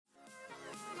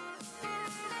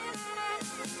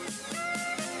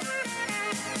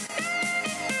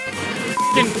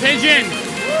Pigeon.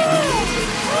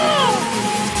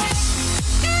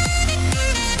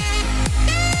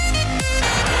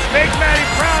 Make Maddie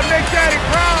proud. Make Daddy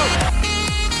proud.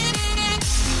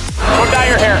 Go dye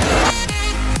your hair.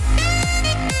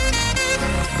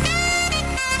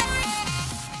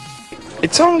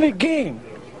 It's only a game.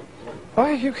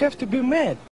 Why you have to be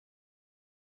mad?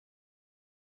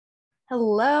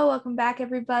 Hello, welcome back,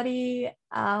 everybody.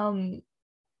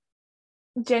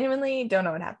 Genuinely don't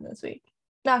know what happened this week.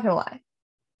 Not gonna lie.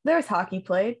 There was hockey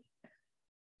played.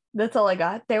 That's all I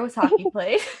got. There was hockey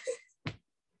played.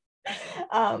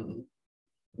 The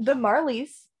Marlies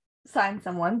signed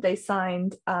someone. They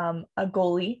signed a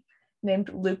goalie named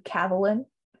Luke Cavallin.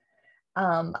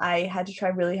 I had to try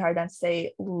really hard not to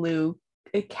say Luke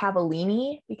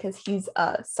Cavallini because he's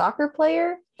a soccer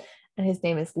player and his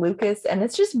name is Lucas, and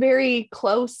it's just very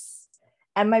close.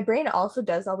 And my brain also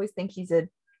does always think he's a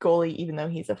goalie even though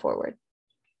he's a forward.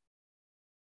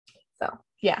 So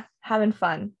yeah, having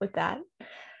fun with that.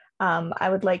 I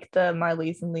would like the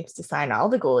Marlies and Leafs to sign all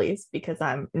the goalies because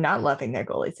I'm not loving their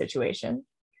goalie situation.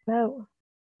 No.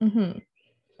 There's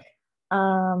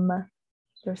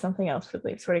something else for the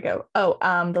Leafs. Where'd it go? Oh,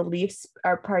 the Leafs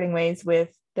are parting ways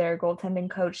with their goaltending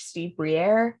coach, Steve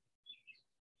Briere.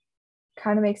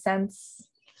 Kind of makes sense.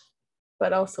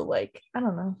 But also, like, I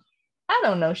don't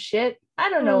know shit. I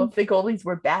don't know if the goalies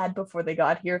were bad before they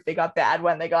got here, if they got bad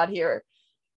when they got here.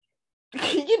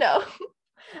 You know,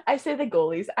 I say the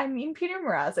goalies. I mean Peter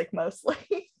Mrazek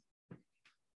mostly.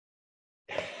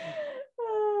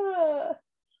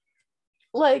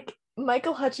 Like,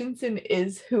 Michael Hutchinson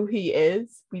is who he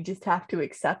is. We just have to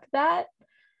accept that.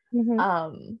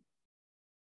 And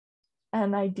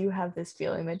I do have this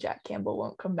feeling that Jack Campbell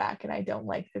won't come back, and I don't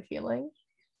like the feeling.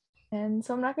 And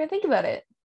so I'm not going to think about it.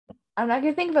 I'm not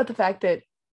going to think about the fact that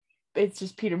it's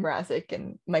just Peter Mrazek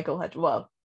and Michael Hutchinson. Well,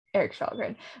 Eric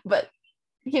Shalgren. But,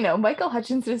 you know, Michael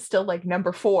Hutchinson is still like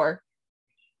number 4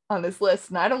 on this list,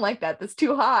 and I don't like that. That's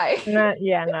too high.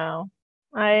 No.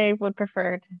 I would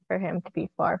prefer for him to be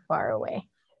far, far away.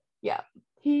 Yeah.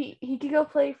 He could go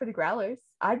play for the Growlers.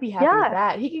 I'd be happy with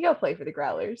that. He could go play for the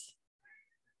Growlers.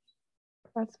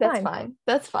 That's fine.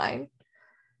 That's fine.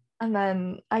 And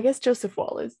then I guess Joseph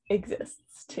Woll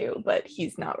exists too, but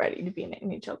he's not ready to be an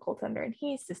NHL goaltender, and he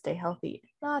needs to stay healthy.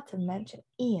 Not to mention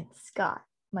Ian Scott,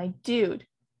 my dude.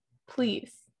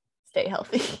 Please stay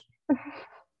healthy.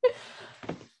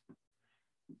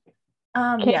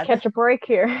 Can't catch a break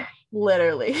here.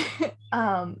 Literally.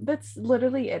 That's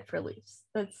literally it for Leafs.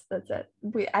 That's it.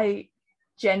 I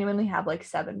genuinely have like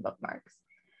 7 bookmarks.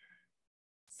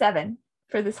 7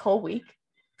 for this whole week.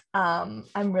 I'm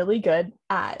really good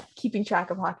at keeping track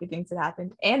of hockey things that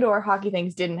happened and or hockey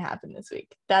things didn't happen this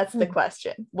week. That's the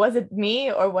question. Was it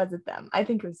me or was it them? I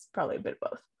think it was probably a bit of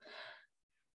both.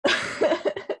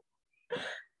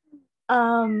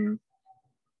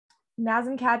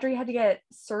 Nazem Kadri had to get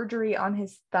surgery on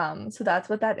his thumb. So that's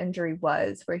what that injury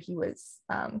was, where he was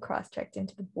cross-checked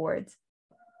into the boards.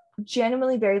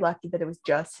 Genuinely very lucky that it was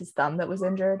just his thumb that was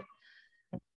injured.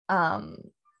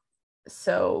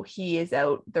 So he is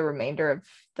out the remainder of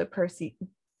the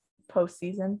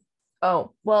postseason.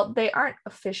 Oh, well, they aren't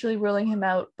officially ruling him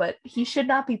out, but he should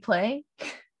not be playing.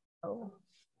 Oh.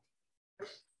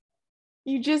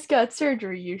 You just got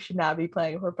surgery. You should not be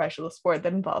playing a professional sport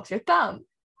that involves your thumb.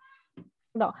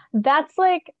 No, that's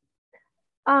like,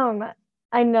 I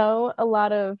know a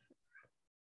lot of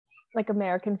like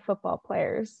American football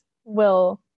players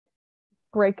will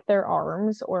break their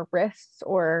arms or wrists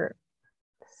or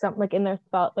something like in their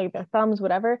their thumbs,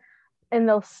 whatever, and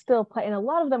they'll still play. And a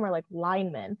lot of them are like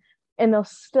linemen, and they'll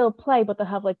still play, but they'll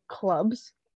have like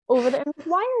clubs over there. And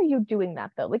why are you doing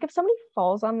that though? Like if somebody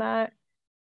falls on that,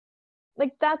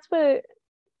 like that's what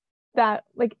that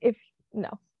like if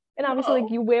no. And obviously,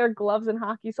 like you wear gloves in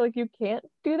hockey, so like you can't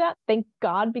do that. Thank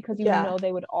God, because you know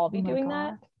they would all be doing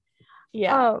that.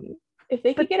 Yeah. If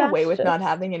they could get away with not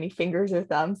having any fingers or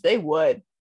thumbs, they would.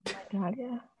 Oh my God,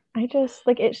 yeah. I just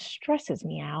like it stresses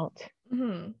me out.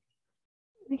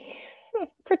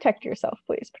 Protect yourself,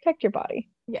 please. Protect your body.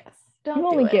 Yes. You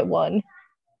only get one.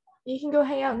 You can go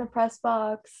hang out in the press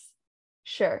box.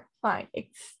 Sure, fine.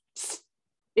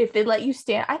 If they let you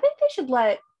stand, I think they should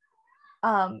let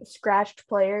scratched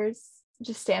players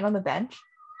just stand on the bench.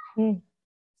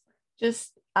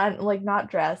 Just like not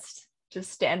dressed,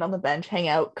 just stand on the bench, hang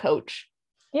out, coach,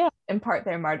 impart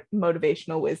their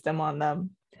motivational wisdom on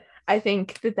them. I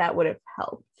think that would have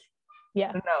helped.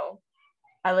 No,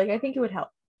 I think it would help.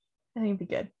 I think it'd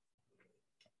be good.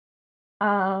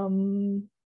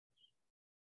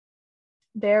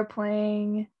 They're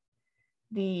playing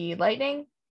the Lightning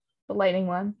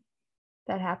one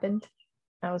that happened.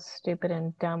 That was stupid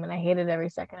and dumb, and I hated every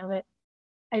second of it.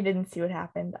 I didn't see what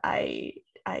happened.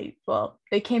 Well,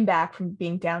 they came back from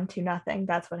being down 2-0.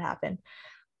 That's what happened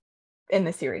in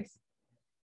the series.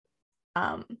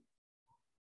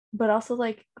 But also,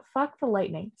 like, fuck the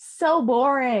Lightning. So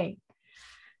boring.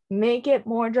 Make it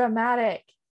more dramatic.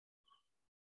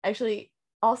 Actually,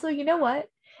 also, you know what?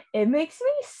 It makes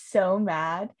me so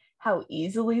mad how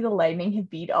easily the Lightning have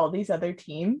beat all these other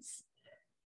teams.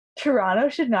 Toronto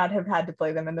should not have had to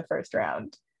play them in the first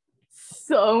round.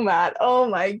 So mad. Oh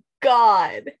my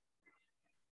God.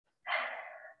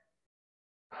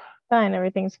 Fine,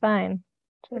 everything's fine.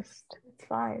 It's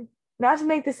fine. Not to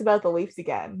make this about the Leafs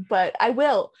again, but I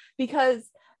will, because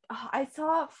I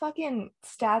saw fucking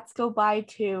stats go by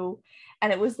too,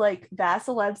 and it was like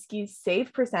Vasilevsky's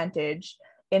save percentage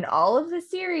in all of the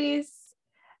series,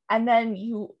 and then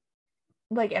you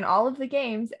like in all of the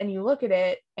games, and you look at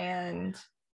it, and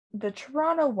the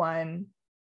Toronto one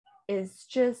is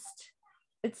just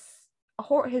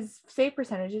his save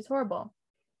percentage is horrible.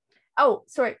 Oh,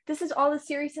 sorry. This is all the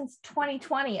series since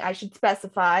 2020, I should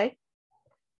specify.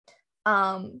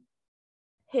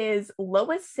 His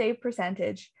lowest save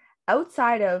percentage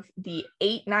outside of the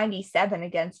 .897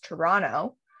 against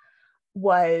Toronto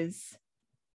was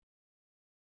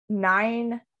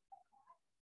 .911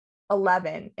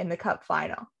 in the Cup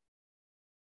final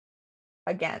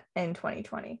again in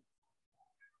 2020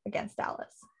 against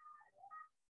Dallas.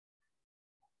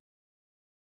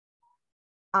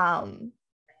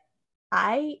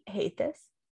 I hate this.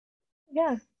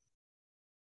 Yeah.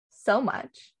 So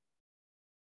much.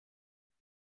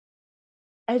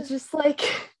 It's just like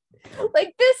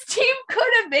this team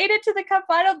could have made it to the Cup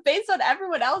final based on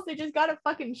everyone else. They just got a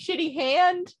fucking shitty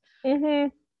hand.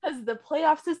 Because the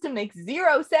playoff system makes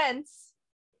zero sense.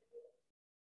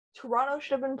 Toronto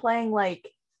should have been playing like,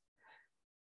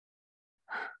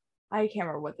 I can't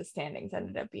remember what the standings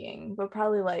ended up being, but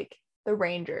probably like the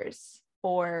Rangers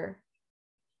or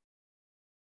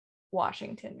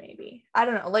Washington, maybe. I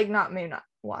don't know. Like not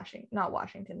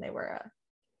Washington. They were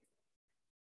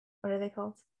what are they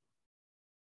called?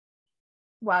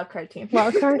 Wildcard team.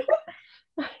 Wildcard.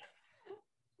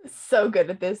 So good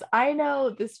at this. I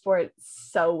know this sport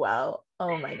so well.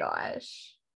 Oh my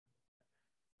gosh.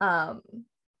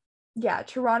 Yeah,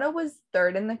 Toronto was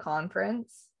third in the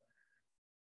conference.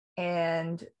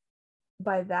 And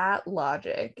by that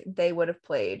logic, they would have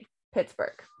played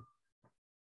Pittsburgh,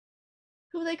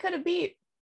 who they could have beat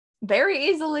very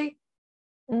easily.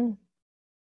 And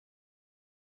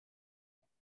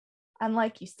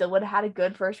like you still would have had a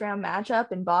good first round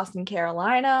matchup in Boston,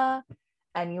 Carolina,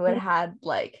 and you would have had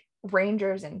like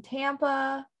Rangers in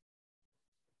Tampa,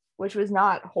 which was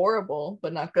not horrible,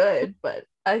 but not good. But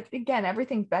again,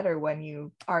 everything's better when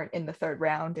you aren't in the third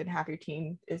round and half your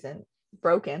team isn't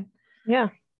broken. Yeah.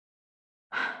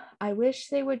 I wish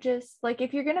they would just, like,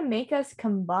 if you're going to make us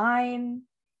combine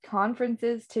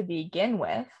conferences to begin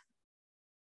with,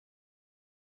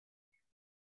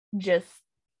 just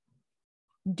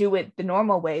do it the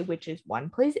normal way, which is 1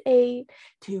 plays 8,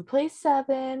 2 plays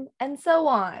 7, and so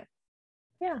on.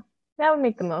 Yeah, that would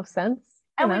make the most sense.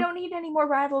 And we don't need any more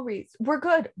rivalries. We're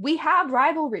good. We have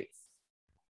rivalries.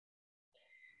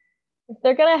 If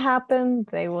they're gonna happen,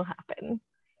 they will happen.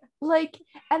 Like,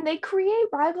 and they create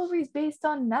rivalries based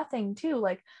on nothing too.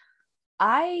 Like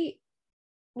Tampa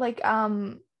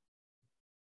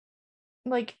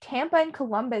and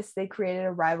Columbus, they created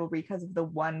a rivalry because of the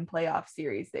one playoff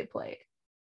series they played.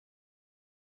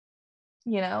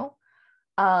 You know?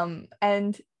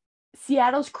 And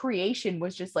Seattle's creation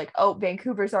was just like, oh,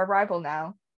 Vancouver's our rival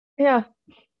now. Yeah.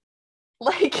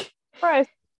 Like, right.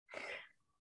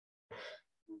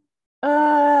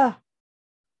 I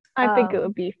think it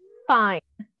would be fine.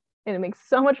 And it makes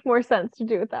so much more sense to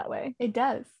do it that way. It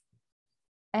does.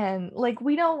 And like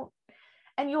we don't,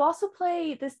 and you also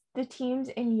play the teams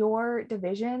in your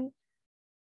division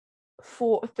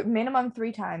for minimum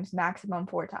 3 times, maximum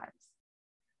 4 times.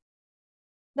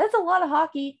 That's a lot of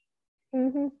hockey.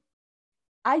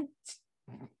 I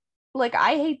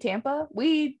hate Tampa.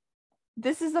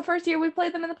 This is the first year we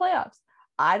played them in the playoffs.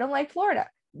 I don't like Florida.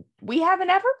 We haven't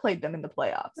ever played them in the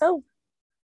playoffs. No.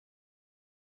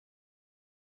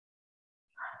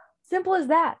 Simple as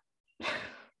that.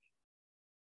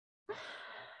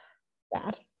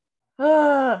 Bad.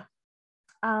 I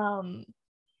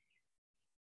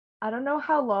don't know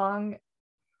how long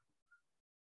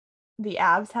the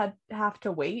Avs have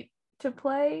to wait to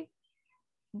play,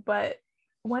 but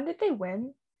when did they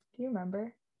win? Do you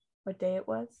remember what day it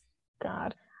was?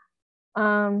 God.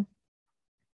 I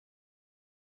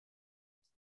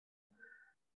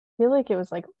feel like it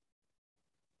was like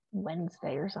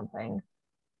Wednesday or something.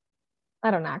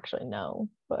 I don't actually know,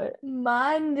 but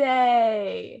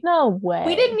Monday. no way.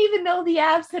 We didn't even know the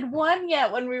Avs had won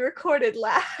yet when we recorded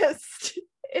last.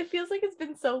 It feels like it's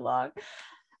been so long.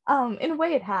 In a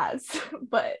way it has,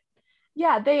 but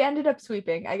yeah, they ended up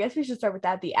sweeping. I guess we should start with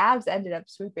that. The Avs ended up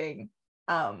sweeping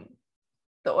the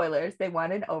Oilers. They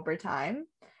won in overtime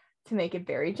to make it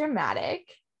very dramatic.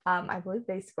 I believe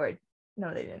they scored.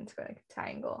 No, they didn't score like a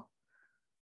tying goal.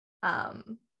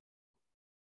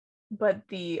 But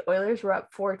the Oilers were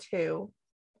up 4-2.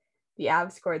 The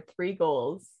Avs scored 3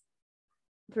 goals,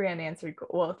 3 unanswered,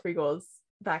 3 goals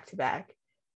back to back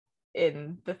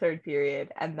in the third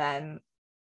period, and then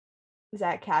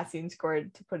Zach Kassian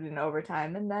scored to put it in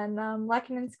overtime, and then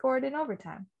Lehkonen scored in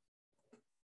overtime.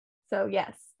 So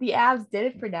yes, the Avs did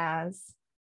it for Naz.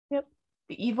 Yep.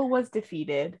 The evil was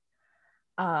defeated.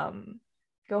 Go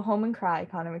home and cry,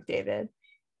 Connor McDavid.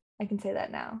 I can say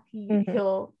that now.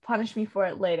 He'll punish me for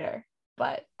it later,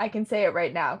 but I can say it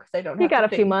right now because I don't have got to a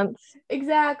few months.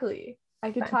 Exactly.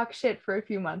 I could Fine. talk shit for a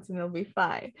few months and it'll be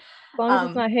fine. As long as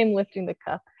it's not him lifting the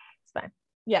cup, it's fine.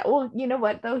 Yeah, well, you know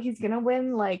what though? He's gonna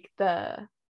win like the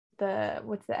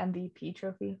what's the MVP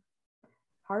trophy?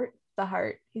 Hart? The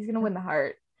Hart. He's gonna win the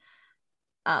Hart.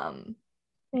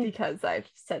 Because I've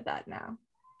said that now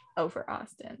over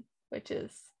Austin, which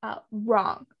is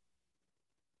wrong.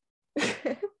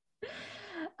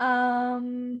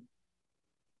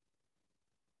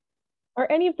 Are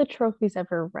any of the trophies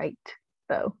ever right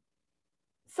though?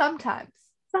 Sometimes.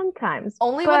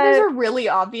 Only when there's a really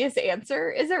obvious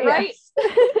answer, is it right?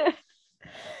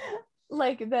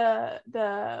 Like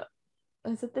the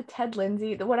is it the Ted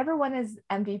Lindsay, the whatever one is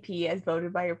MVP as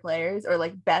voted by your players, or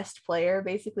like best player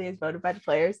basically as voted by the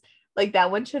players, like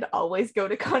that one should always go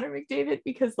to Connor McDavid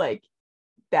because like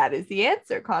that is the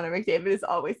answer. Connor McDavid is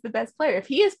always the best player. If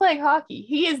he is playing hockey,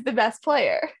 he is the best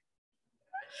player.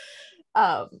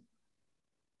 But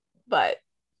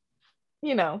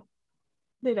you know,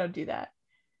 they don't do that.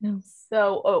 No.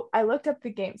 So I looked up the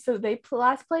game. So they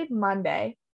last played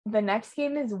Monday. The next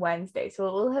game is Wednesday. So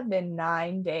it will have been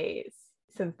 9 days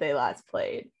since they last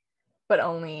played, but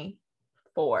only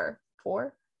 4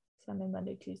 Sunday,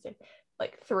 Monday, Tuesday,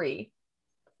 like 3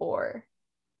 for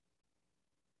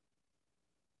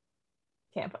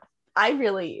Tampa. I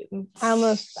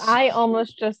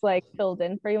almost just like filled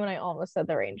in for you when I almost said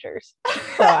the Rangers.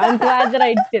 So I'm glad that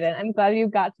I didn't. I'm glad you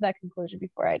got to that conclusion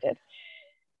before I did.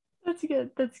 That's good.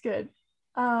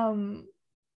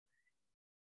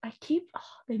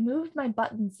 They moved my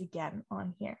buttons again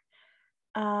on here.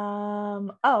 We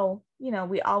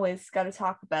always got to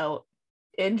talk about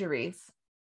injuries.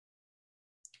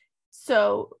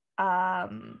 So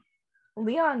Leon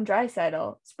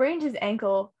Draisaitl sprained his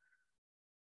ankle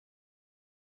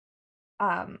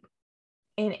in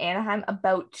Anaheim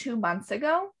about 2 months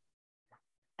ago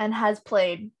and has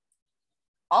played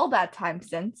all that time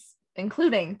since,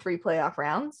 including 3 playoff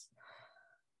rounds.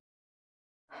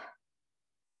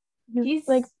 There's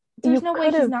no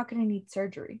way he's not going to need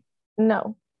surgery.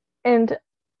 No. And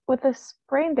with a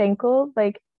sprained ankle,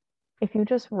 like if you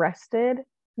just rested,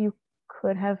 you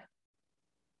could have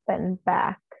been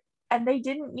back. And they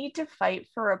didn't need to fight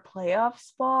for a playoff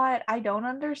spot. I don't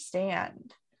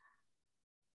understand.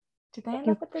 Did they end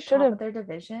up at the top of their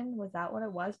division? Was that what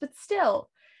it was? But still,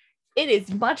 it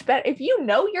is much better. If you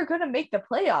know you're going to make the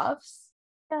playoffs,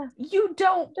 you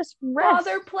don't just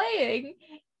bother playing.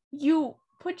 You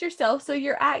put yourself so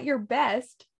you're at your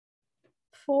best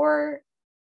for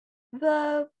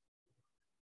the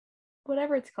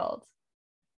whatever it's called,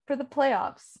 for the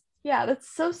playoffs. Yeah, that's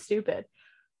so stupid.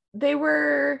 They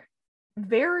were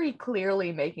very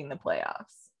clearly making the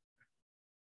playoffs.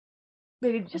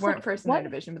 They weren't first in their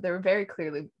division, but they were very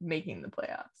clearly making the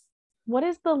playoffs. What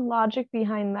is the logic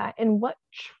behind that? And what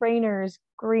trainers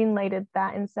greenlighted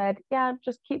that and said, yeah,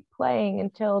 just keep playing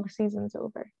until the season's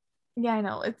over? Yeah, I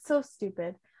know. It's so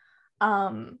stupid.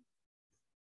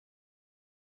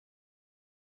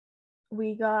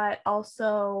 We got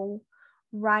also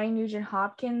Ryan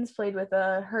Nugent-Hopkins played with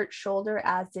a hurt shoulder,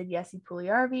 as did Jesse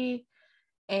Puljujarvi,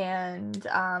 and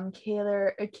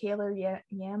Kaylor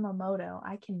Yamamoto.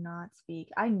 I cannot speak.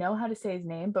 I know how to say his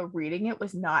name, but reading it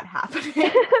was not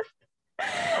happening.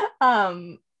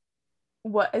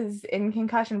 What is in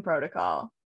concussion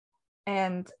protocol,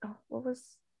 and what was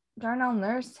Darnell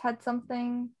Nurse had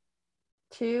something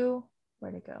too.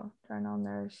 Where'd it go? Darnell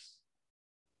Nurse.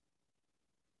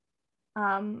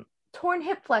 Torn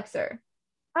hip flexor.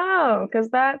 Oh, because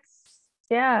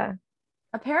yeah.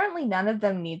 Apparently none of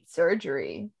them need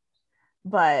surgery,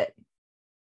 but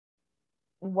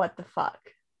what the fuck?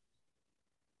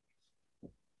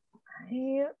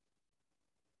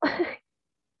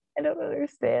 I don't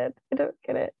understand. I don't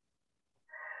get it.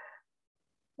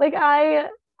 Like I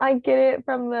get it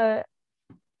from the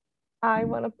I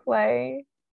want to play,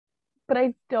 but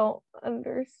I don't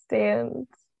understand.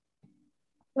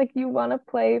 Like you want to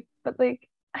play, but like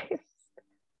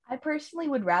I personally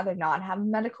would rather not have a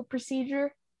medical procedure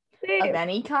of same.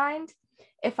 any kind.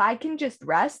 If I can just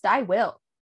rest, I will.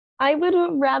 I would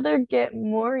rather get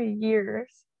more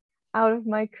years out of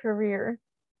my career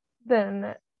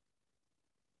than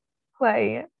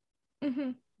play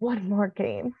Mm-hmm. one more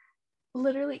game.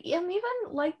 Literally, I'm even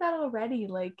like that already.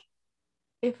 Like,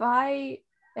 if I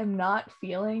am not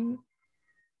feeling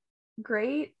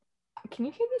great, can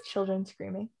you hear these children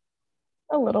screaming?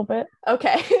 A little bit.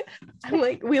 Okay. I'm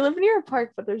like, we live near a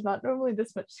park, but there's not normally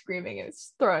this much screaming, and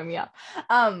it's throwing me off.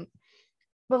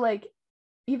 But like,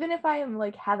 even if I am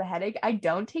like have a headache, I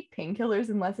don't take painkillers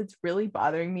unless it's really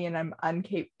bothering me and I'm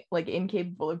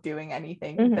incapable of doing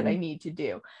anything that I need to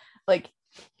do. Like,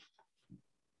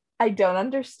 I don't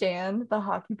understand the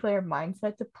hockey player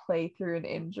mindset to play through an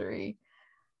injury.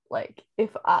 Like,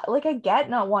 if I get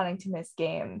not wanting to miss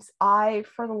games. I,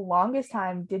 for the longest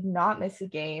time, did not miss a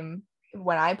game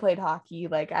when I played hockey.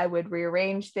 Like, I would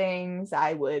rearrange things.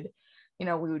 I would, we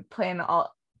would plan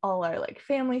all our like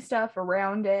family stuff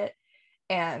around it.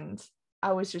 And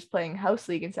I was just playing house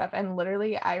league and stuff. And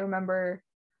literally, I remember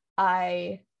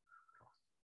there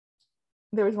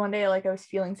was one day like I was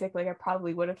feeling sick, like I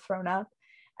probably would have thrown up,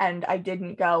 and I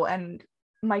didn't go. And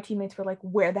my teammates were like,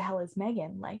 "Where the hell is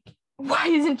Megan? Like, why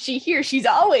isn't she here? She's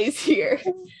always here."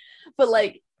 But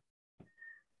like,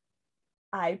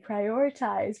 I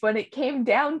prioritized when it came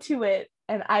down to it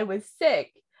and I was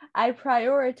sick. I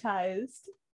prioritized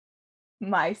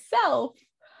myself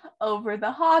over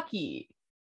the hockey,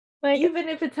 Like, even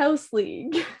if it's house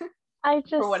league. I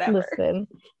just listen.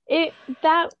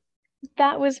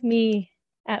 That was me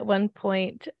at one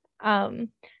point. I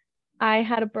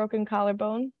had a broken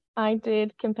collarbone. I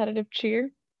did competitive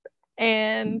cheer,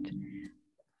 and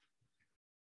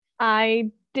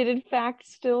I did in fact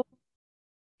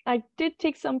I did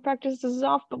take some practices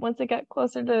off, but once it got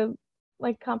closer to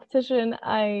like competition,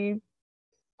 I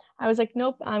was like,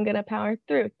 nope, I'm gonna power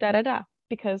through,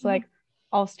 because like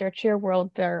all-star cheer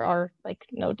world, there are like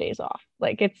no days off.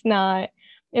 Like it's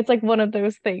like one of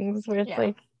those things where it's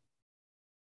like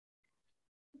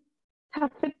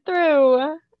tough it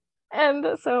through. And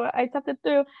so I toughed it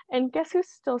through, and guess who's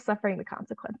still suffering the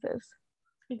consequences?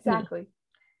 Exactly.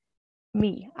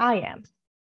 Me. I am.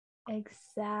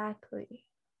 Exactly.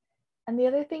 And the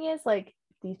other thing is, like,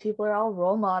 these people are all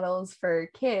role models for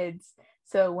kids.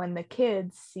 So when the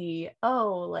kids see,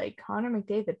 oh, like Connor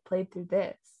McDavid played through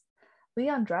this,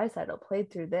 Leon Draisaitl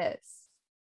played through this,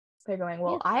 they're going,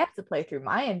 well, I have to play through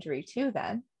my injury too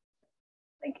then.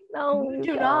 Like, no, you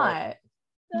do not.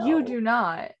 No. You do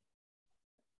not.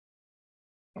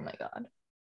 Oh my God.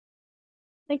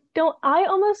 Like, I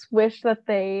almost wish that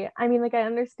I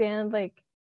understand like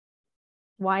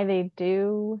why they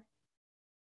do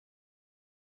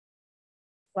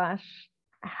 /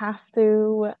 have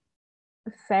to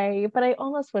say, but I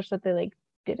almost wish that they like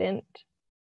didn't.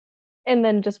 And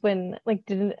then just when like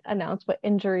didn't announce what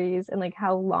injuries and like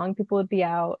how long people would be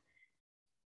out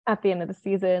at the end of the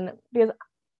season, because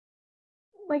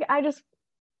like I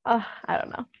don't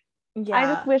know. Yeah.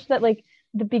 I just wish that like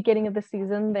the beginning of the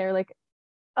season they're like,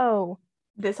 oh,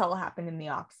 this all happened in the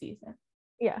off season.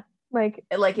 Yeah. Like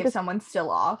if someone's still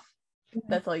off,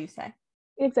 that's all you say.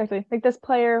 Exactly. Like this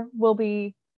player will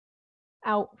be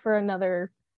out for another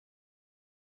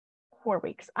 4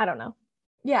 weeks. I don't know.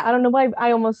 Yeah. I don't know why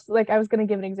I almost like I was gonna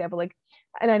give an example, like,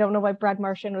 and I don't know why Brad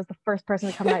Marchand was the first person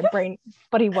to come to my brain,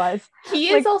 but he was. He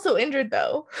is also injured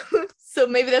though. So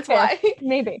maybe that's why.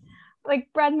 Maybe.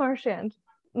 Like Brad Marchand,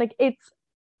 like it's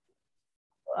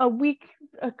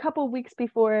a couple weeks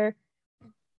before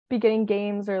beginning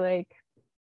games or like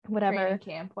whatever. Training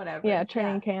camp, whatever. Yeah,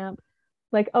 training camp.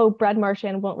 Like, oh, Brad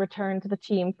Marchand won't return to the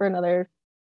team for another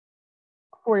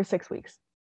 4 to 6 weeks.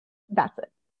 That's it.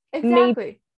 Exactly.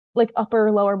 Maybe, like upper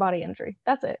or lower body injury.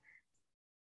 That's it.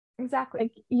 Exactly.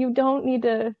 Like you don't need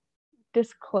to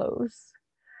disclose.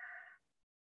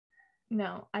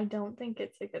 No, I don't think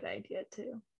it's a good idea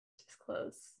to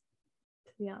disclose,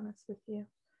 to be honest with you.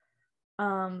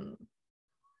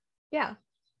 Yeah,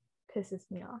 pisses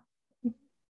me off.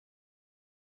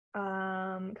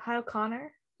 Kyle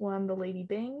Connor won the Lady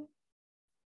Byng,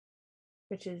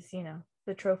 which is,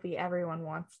 the trophy everyone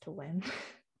wants to win.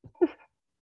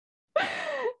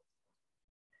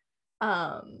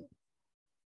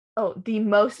 The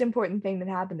most important thing that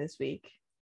happened this week,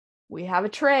 we have a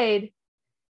trade.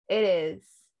 It is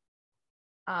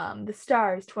the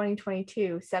Stars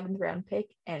 2022 7th round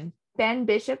pick and Ben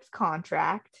Bishop's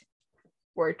contract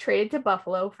were traded to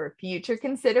Buffalo for future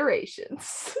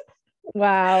considerations.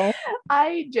 Wow.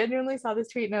 I genuinely saw this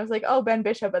tweet and I was like, oh, Ben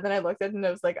Bishop. And then I looked at it and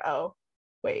I was like, oh,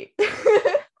 wait.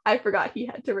 I forgot he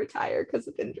had to retire because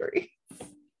of injury.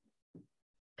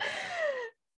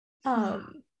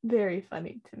 Very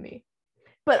funny to me.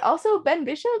 But also Ben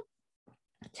Bishop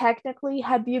technically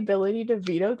had the ability to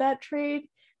veto that trade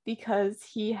because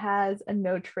he has a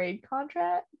no trade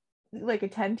contract, like a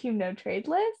 10-team no trade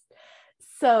list.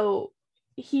 So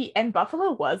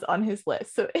Buffalo was on his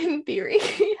list. So in theory,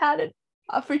 he had an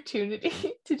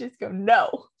opportunity to just go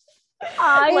no.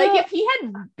 Like if he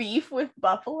had beef with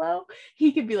Buffalo,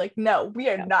 he could be like, no, we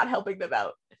are not helping them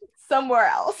out. Somewhere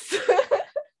else.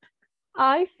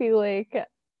 I feel like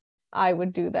I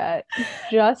would do that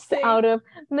just Same. out of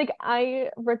like I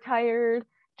retired,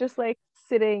 just like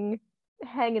sitting,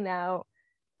 hanging out,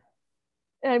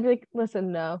 and I'd be like,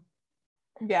 listen, no.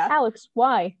 Yeah. Alex,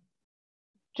 why?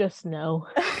 Just no.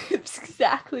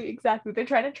 Exactly. They're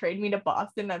trying to trade me to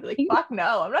Boston. I'd be like, fuck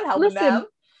no, I'm not helping them.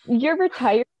 You're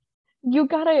retired. You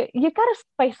gotta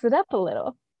spice it up a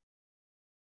little.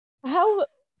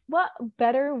 What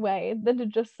better way than to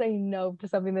just say no to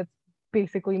something that's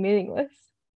basically meaningless?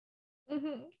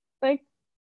 Mm-hmm. Like,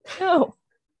 no.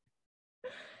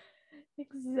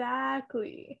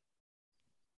 Exactly.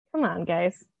 Come on,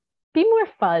 guys. Be more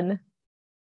fun.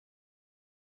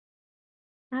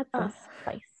 Add some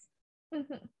spice.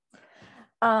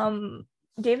 Mm-hmm.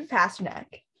 David Pastrnak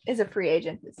is a free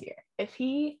agent this year. I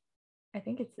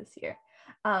think it's this year.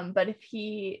 But if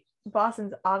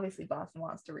Boston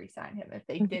wants to re-sign him. If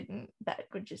they didn't, that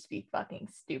would just be fucking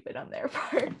stupid on their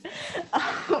part.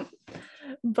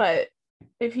 But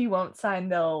if he won't sign,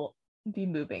 they'll be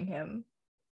moving him.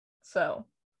 So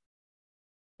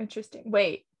interesting.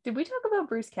 Wait, did we talk about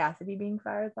Bruce Cassidy being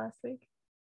fired last week?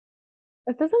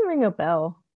 It doesn't ring a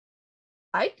bell.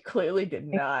 I clearly did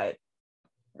not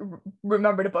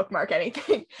remember to bookmark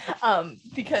anything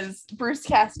because Bruce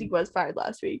Cassidy was fired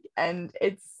last week, and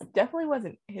it's definitely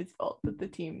wasn't his fault that the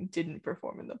team didn't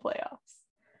perform in the playoffs.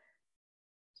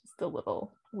 Just a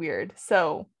little weird.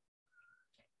 So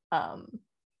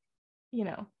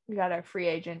we got our free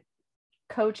agent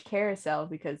coach carousel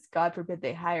because God forbid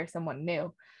they hire someone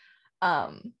new,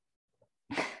 let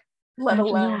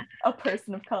alone a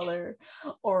person of color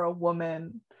or a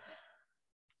woman.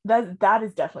 That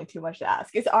is definitely too much to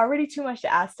ask. It's already too much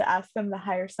to ask them to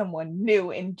hire someone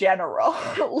new in general,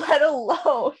 let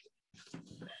alone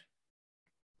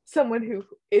someone who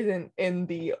isn't in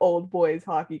the old boys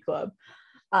hockey club.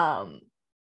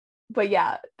 But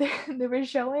yeah, they were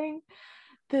showing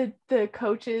the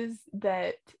coaches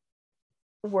that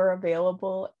were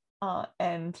available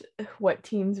and what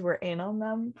teams were in on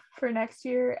them for next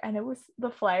year, and it was the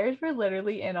Flyers were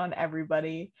literally in on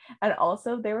everybody, and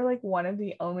also they were like one of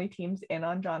the only teams in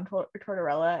on John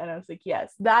Tortorella, and I was like,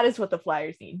 yes, that is what the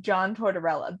Flyers need, John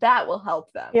Tortorella. That will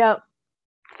help them. Yep.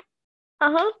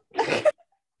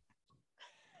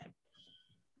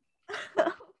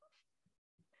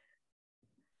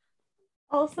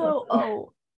 Also, I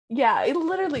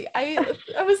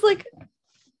was like,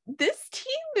 this team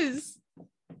is,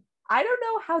 I don't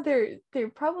know how they're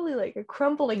probably like a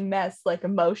crumbling mess, like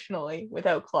emotionally,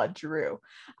 without Claude Giroux.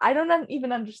 I don't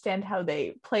even understand how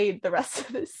they played the rest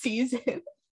of the season.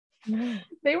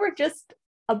 They were just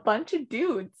a bunch of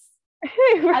dudes.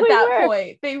 Really at that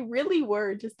point. They really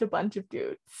were just a bunch of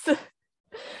dudes.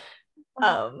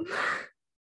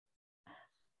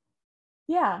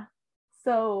 Yeah.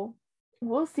 So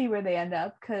we'll see where they end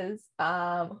up because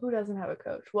who doesn't have a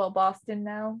coach? Well, Boston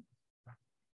now.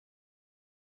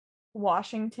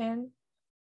 Washington,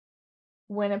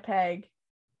 Winnipeg,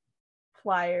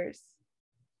 Flyers.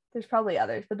 There's probably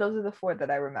others, but those are the 4 that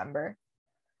I remember.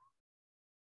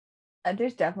 And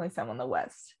there's definitely some on the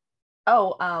West.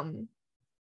 Arizona,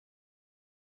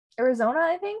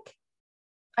 I think.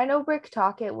 I know Rick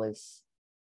Tocchet was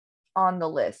on the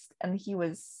list, and he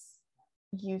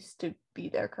used to be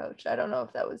their coach. I don't know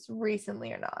if that was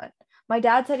recently or not. My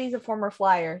dad said he's a former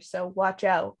Flyer, so watch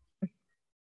out.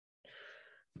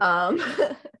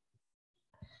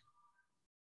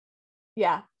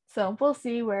 Yeah, so we'll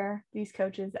see where these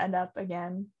coaches end up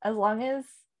again. As long as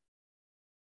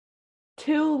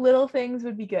 2 little things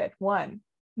would be good. 1,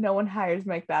 no one hires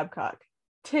Mike Babcock.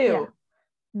 2,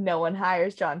 no one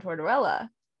hires John Tortorella.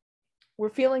 We're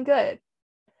feeling good.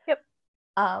 Yep.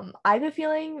 I have a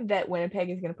feeling that Winnipeg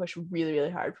is going to push really,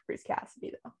 really hard for Bruce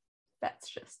Cassidy, though. That's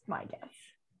just my guess.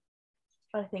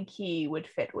 But I think he would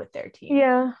fit with their team.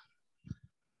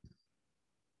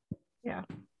 Yeah.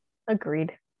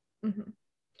 Agreed. Mm-hmm.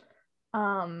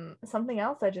 Something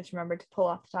else I just remembered to pull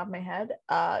off the top of my head.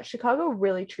 Chicago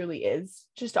really truly is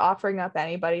just offering up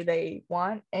anybody they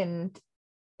want, and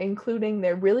including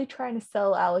they're really trying to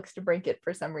sell Alex DeBrincat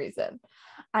for some reason.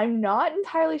 I'm not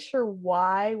entirely sure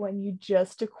why when you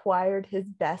just acquired his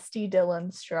bestie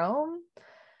Dylan Strome.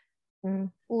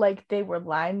 Like they were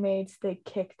line mates, they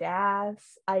kicked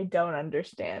ass. I don't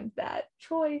understand that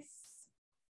choice.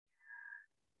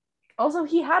 Also,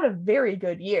 he had a very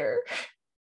good year.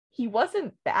 He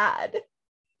wasn't bad.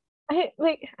 I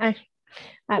don't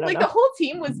know. The whole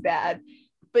team was bad,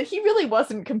 but he really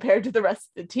wasn't compared to the rest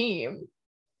of the team.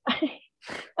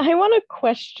 I want to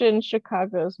question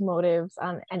Chicago's motives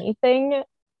on anything,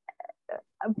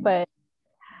 but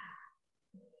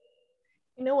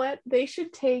you know what? They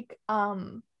should take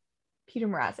Peter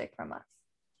Mrazek from us.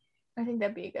 I think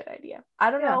that'd be a good idea.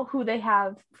 I don't know who they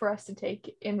have for us to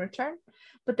take in return,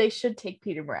 but they should take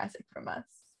Peter Mrazek from us.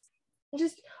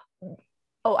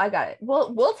 I got it.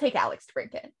 We'll take Alex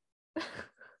DeBrincat.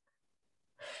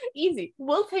 Easy.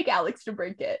 We'll take Alex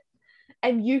DeBrincat,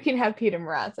 and you can have Peter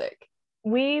Mrazek.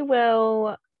 We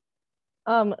will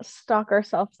stock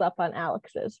ourselves up on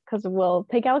Alex's, because we'll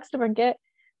take Alex DeBrincat,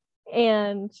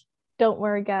 and don't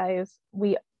worry, guys,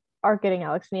 we are getting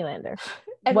Alex Nylander.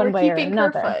 And one way or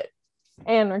another. Kerfoot.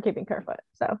 And we're keeping Kerfoot.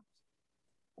 So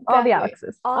all the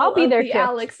Alexes. I'll be there too.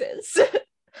 Alexes.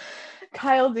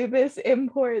 Kyle Dubas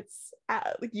imports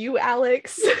you,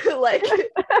 Alex. Like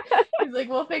he's like,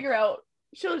 we'll figure out.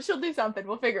 She'll do something.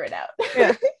 We'll figure it out.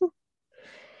 Yeah.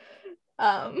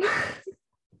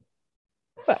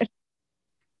 Fine.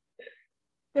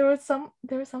 There was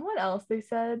someone else they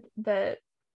said that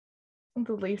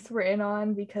the Leafs were in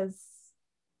on because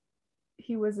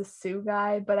he was a Sioux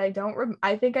guy, but I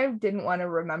think I didn't want to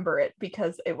remember it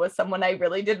because it was someone I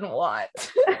really didn't want.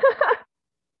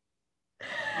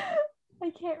 I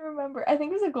can't remember. I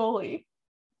think it was a goalie.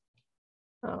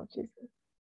 Oh, Jesus.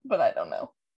 But I don't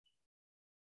know.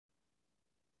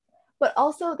 But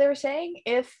also, they were saying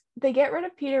if they get rid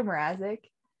of Peter Mrazek,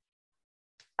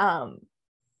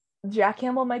 Jack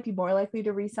Campbell might be more likely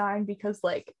to re-sign because,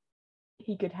 like,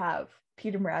 he could have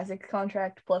Peter Mrazek's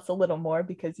contract plus a little more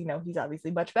because, you know, he's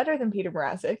obviously much better than Peter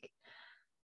Mrazek.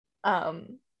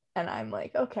 And I'm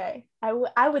like, okay, I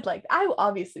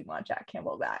obviously want Jack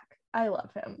Campbell back. I love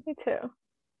him. Me too.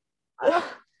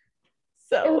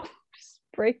 So it would just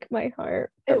break my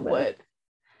heart. It would.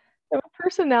 From a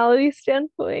personality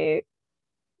standpoint,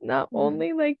 not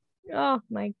only like, oh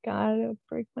my God, it would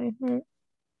break my heart.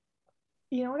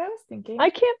 You know what I was thinking? I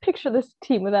can't picture this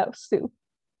team without soup.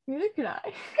 Neither can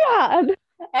I. God.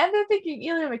 And they're thinking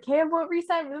either McCann won't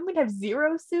resign, then we'd have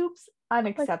zero soups.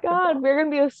 Unacceptable. Oh my God, we're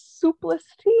gonna be a soupless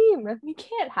team. We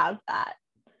can't have that.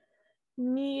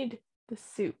 Need the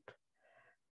soup.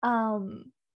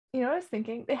 You know what I was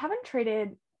thinking? They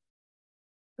didn't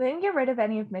get rid of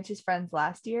any of Mitch's friends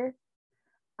last year.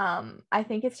 I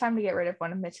think it's time to get rid of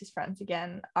one of Mitch's friends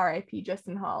again. R.I.P.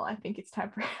 Justin Hall. I think it's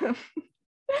time for him.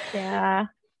 Yeah.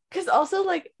 Because also,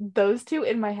 like, those two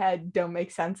in my head don't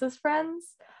make sense as friends.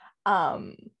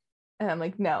 And I'm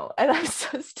like, no. And I'm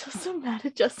still so mad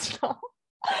at Justin Hall.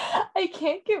 I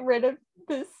can't get rid of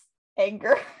this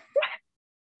anger.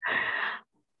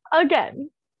 Again,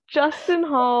 Justin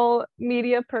Hall,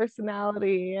 media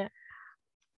personality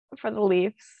for the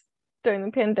Leafs during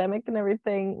the pandemic and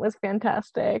everything, was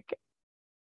fantastic.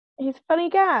 He's a funny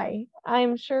guy.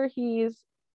 I'm sure he's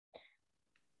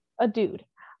a dude.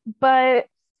 But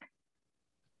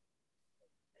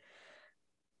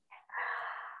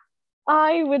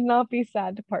I would not be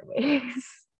sad to part ways.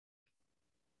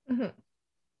 Mm-hmm.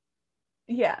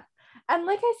 Yeah. And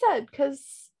like I said,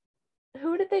 because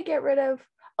who did they get rid of?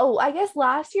 Oh, I guess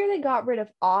last year they got rid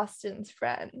of Austin's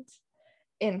friend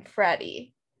in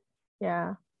Freddie.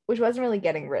 Yeah. Which wasn't really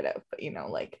getting rid of, but, you know,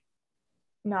 like,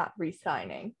 not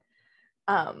re-signing.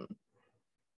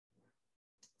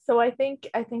 So I think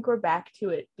we're back to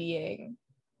it being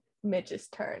Mitch's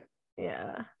turn.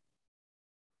 Yeah.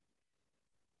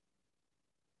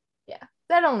 Yeah.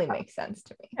 That only makes sense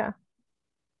to me. Yeah.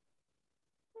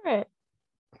 All right.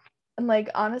 And, like,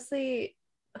 honestly,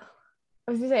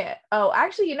 I was gonna say,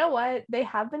 actually, you know what? They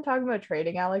have been talking about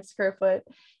trading Alex Kerfoot,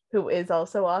 who is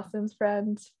also Austin's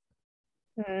friend.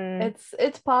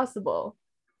 It's possible.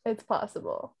 It's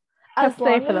possible. As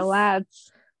long for the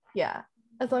lads. Yeah.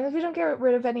 As long as we don't get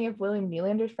rid of any of William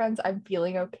Nylander's friends, I'm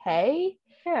feeling okay.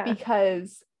 Yeah.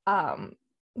 Because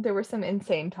there were some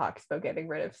insane talks about getting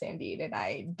rid of Sandin, and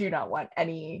I do not want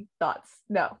any thoughts.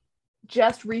 No.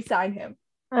 Just re-sign him.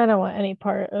 I don't want any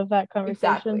part of that conversation.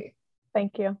 Exactly.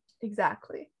 Thank you.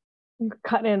 Exactly. I'm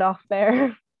cutting it off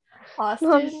there.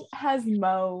 Austin has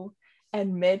Mo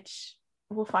and Mitch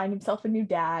will find himself a new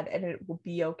dad and it will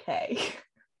be okay.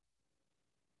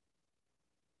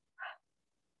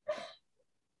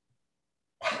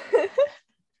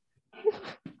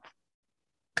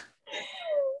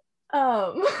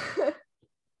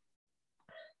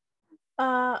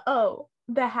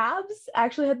 The Habs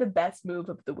actually had the best move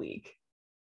of the week.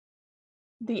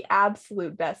 The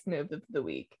absolute best move of the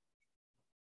week.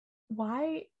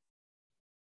 Why?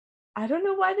 I don't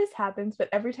know why this happens, but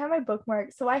every time I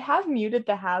bookmark, so I have muted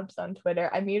the Habs on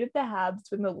Twitter. I muted the Habs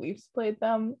when the Leafs played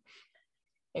them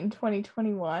in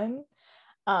 2021.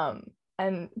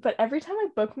 But every time I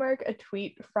bookmark a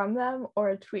tweet from them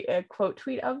or a quote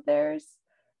tweet of theirs,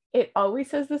 it always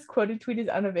says this quoted tweet is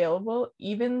unavailable,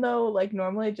 even though like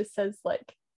normally it just says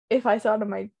like, if I saw it on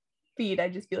my feed,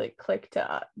 I'd just be like, click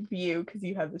to view because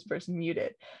you have this person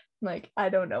muted. Like, I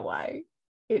don't know why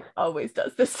it always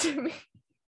does this to me.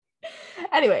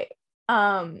 Anyway,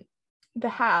 the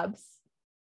Habs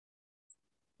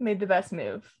made the best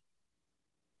move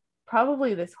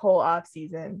probably this whole off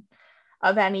season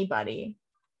of anybody.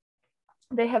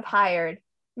 They have hired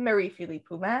Marie-Philippe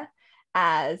Poulin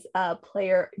as a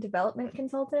player development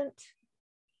consultant.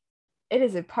 It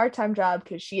is a part-time job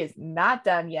because she is not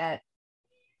done yet.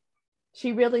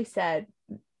 She really said,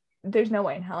 there's no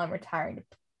way in hell I'm retiring to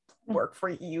work for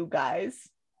you guys.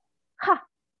 Ha!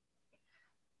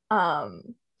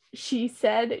 She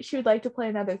said she would like to play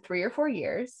another 3 or 4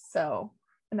 years, so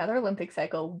another Olympic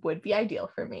cycle would be ideal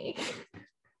for me.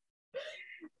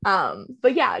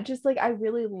 But yeah, just like I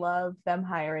really love them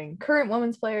hiring current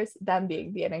women's players, them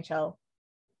being the NHL,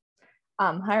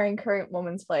 hiring current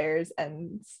women's players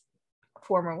and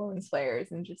former women's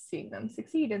players and just seeing them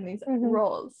succeed in these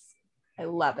roles. I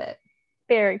love it.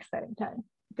 Very exciting time.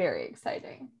 Very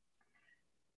exciting.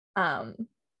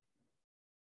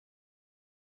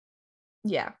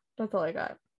 Yeah, that's all I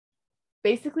got.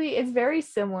 Basically, it's very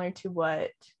similar to what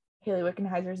Hayley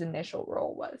Wickenheiser's initial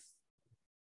role was.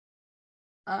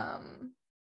 I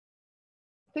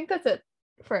think that's it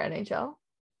for NHL.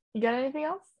 You got anything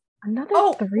else? Another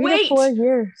 3 to 4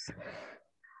 years.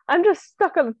 I'm just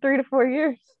stuck on 3 to 4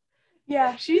 years.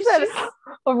 Yeah, she's just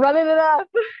running it up.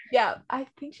 Yeah, I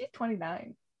think she's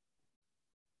 29.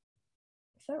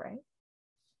 Is that right?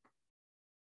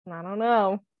 I don't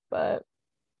know, but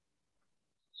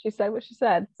she said what she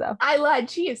said, so. I lied.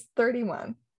 She is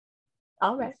 31.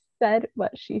 All right. Said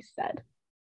what she said.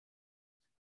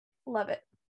 Love it.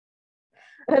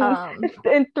 And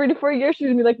in 3 to 4 years, she's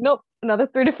gonna be like, nope, another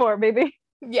 3 to 4, baby.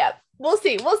 Yeah, we'll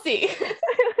see.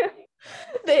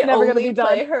 They Never only gonna be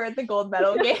play done. her at the gold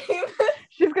medal game.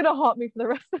 She's gonna haunt me for the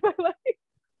rest of my life.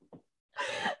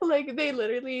 Like, they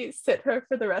literally sit her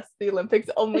for the rest of the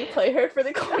Olympics, only play her for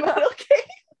the gold medal game.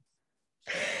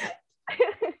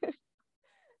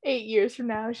 8 years from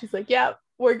now, she's like, yeah,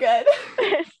 we're good.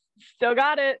 Still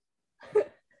got it.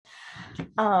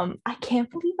 I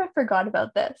can't believe I forgot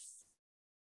about this.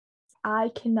 I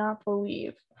cannot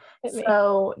believe.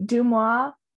 So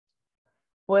Dumois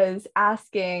was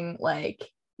asking,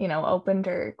 like, you know, opened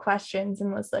her questions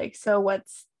and was like, so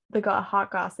what's the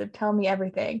hot gossip? Tell me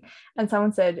everything. And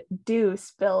someone said, do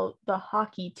spill the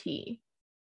hockey tea.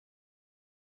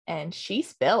 And she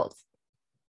spilled.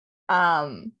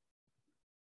 The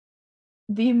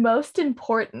most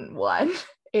important one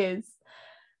is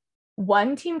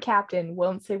one team captain,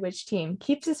 won't say which team,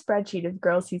 keeps a spreadsheet of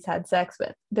girls he's had sex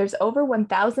with. There's over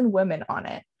 1,000 women on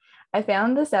it. I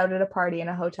found this out at a party in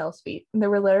a hotel suite. There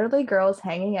were literally girls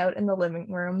hanging out in the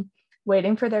living room,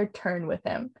 waiting for their turn with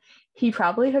him. He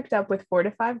probably hooked up with 4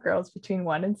 to 5 girls between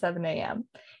 1 and 7 a.m.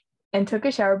 and took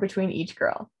a shower between each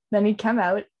girl. Then he'd come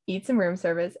out, eat some room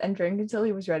service, and drink until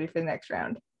he was ready for the next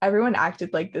round. Everyone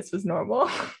acted like this was normal.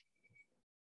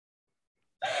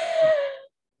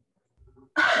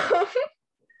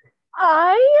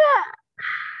 I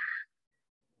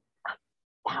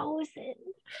 1,000.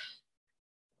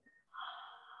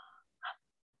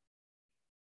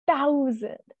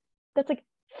 1,000. That's like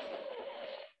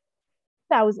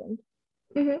 1,000.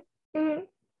 Man.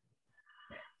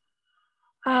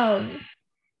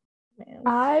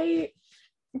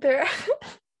 There are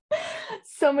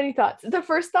so many thoughts. The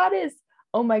first thought is,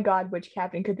 oh my God, which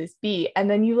captain could this be? And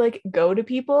then you like go to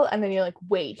people and then you're like,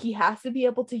 wait, he has to be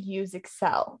able to use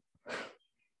Excel.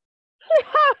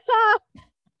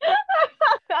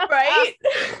 Right?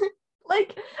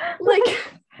 like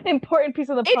important piece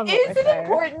of the puzzle. It is an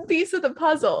important piece of the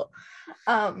puzzle.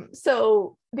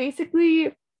 So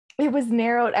basically it was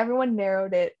narrowed, everyone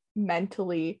narrowed it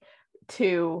mentally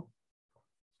to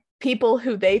people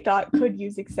who they thought could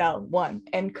use Excel, one,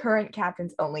 and current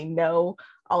captains only, no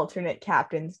alternate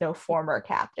captains, no former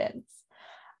captains.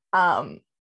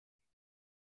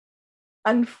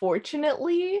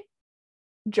 Unfortunately,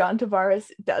 John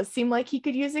Tavares does seem like he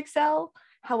could use Excel,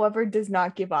 however, does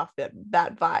not give off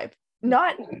that vibe.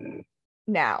 Not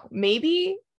now,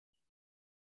 maybe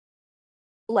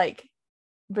like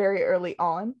very early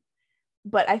on,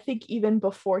 but I think even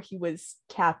before he was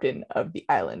captain of the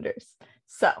Islanders.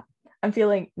 So I'm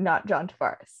feeling not John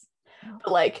Tavares,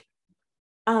 but like,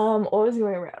 what was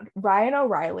going around? Ryan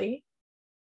O'Reilly.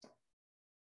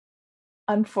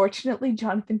 Unfortunately,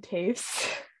 Jonathan Toews,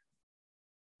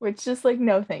 which just like,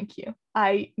 no, thank you.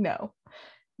 No,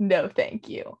 thank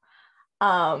you.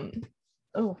 Oh,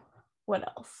 what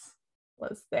else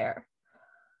was there?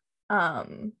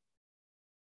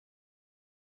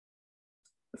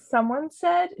 Someone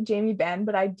said Jamie Benn,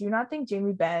 but I do not think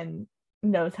Jamie Benn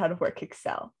knows how to work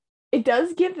Excel. It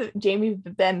does give Jamie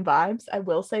Benn vibes, I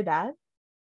will say that.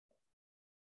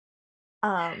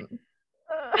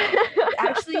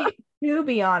 Actually, to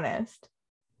be honest,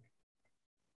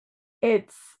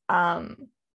 it's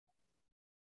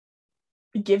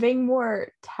giving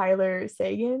more Tyler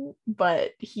Seguin,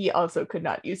 but he also could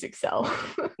not use Excel.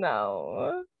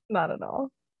 No, not at all.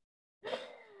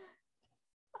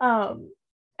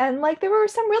 And like there were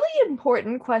some really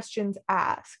important questions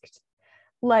asked,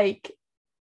 like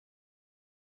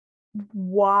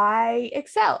why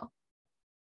Excel?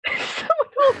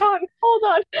 Hold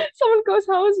on. Someone goes,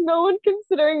 how is no one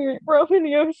considering Roman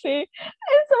Yossi? And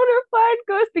someone replied,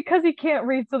 goes, because he can't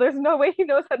read, so there's no way he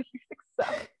knows how to use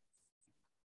Excel.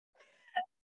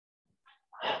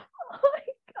 Oh my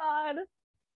god.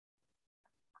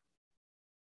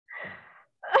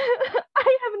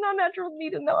 I have an unnatural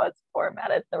need to know how it's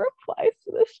formatted. The replies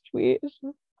to this tweet.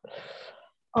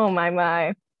 Oh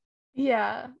my.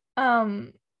 Yeah.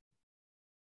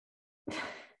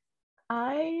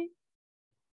 I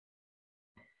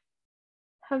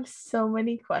have so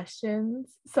many questions.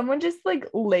 Someone just like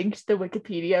linked the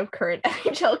Wikipedia of current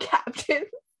NHL captains.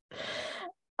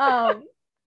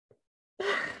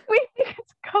 Wait,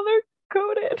 it's color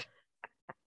coded.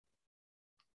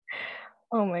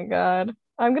 Oh my god.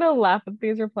 I'm gonna laugh at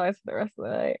these replies for the rest of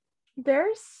the night.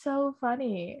 They're so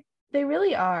funny. They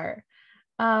really are.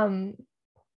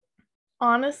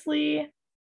 Honestly,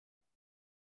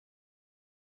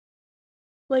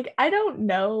 like I don't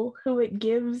know who it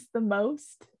gives the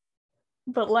most,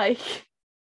 but like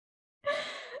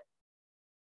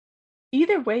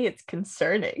either way it's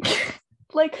concerning.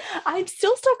 Like I'm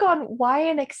still stuck on why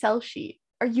an Excel sheet.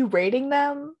 Are you rating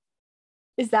them?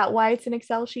 Is that why it's an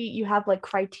Excel sheet? You have like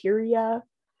criteria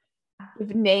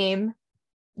with name,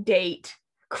 date,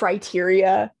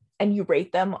 criteria, and you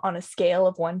rate them on a scale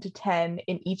of 1 to 10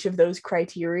 in each of those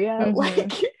criteria. Mm-hmm.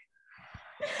 Like,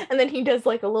 and then he does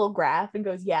like a little graph and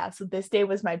goes, yeah, so this day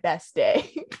was my best day.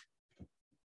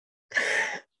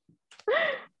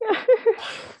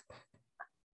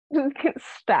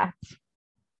 Stats.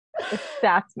 It's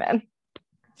stats, man.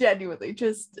 Genuinely,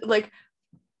 just like,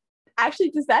 actually,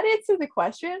 does that answer the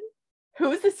question?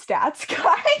 Who's the stats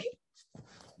guy?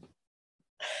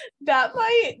 That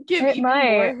might give even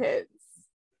more hits.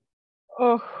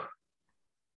 Oh,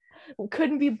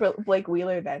 couldn't be Blake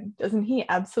Wheeler then. Doesn't he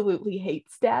absolutely hate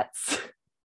stats?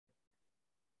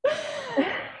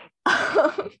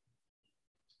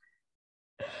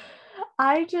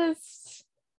 I just,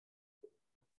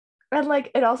 and like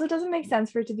it also doesn't make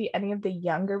sense for it to be any of the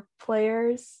younger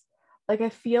players. Like I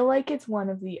feel like it's one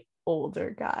of the older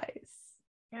guys.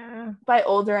 Yeah. By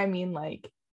older I mean like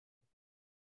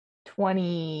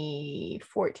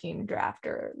 2014 draft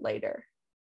or later.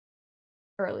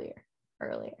 Earlier.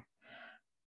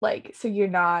 Like, so you're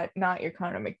not your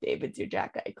Connor McDavid's, your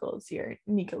Jack Eichels, your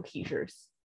Nico Heisers,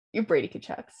 your Brady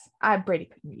Kachucks. Brady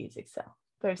couldn't use Excel.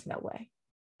 There's no way.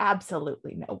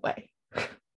 Absolutely no way.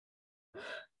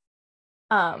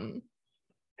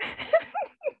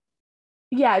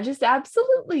 Yeah, just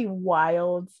absolutely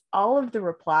wild. All of the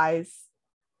replies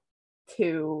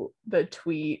to the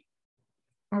tweet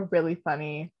are really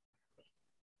funny.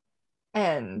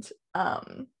 And oh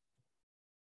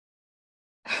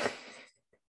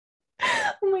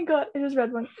my god, I just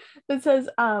read one that says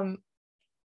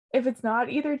if it's not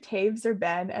either Taves or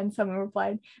Ben, and someone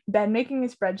replied, Ben making a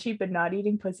spreadsheet but not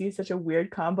eating pussy is such a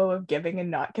weird combo of giving and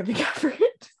not giving effort.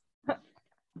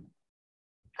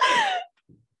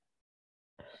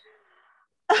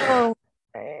 Oh.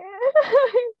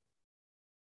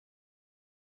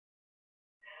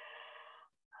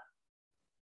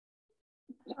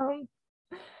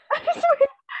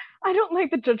 I don't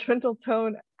like the judgmental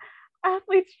tone.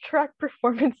 Athletes track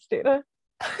performance data.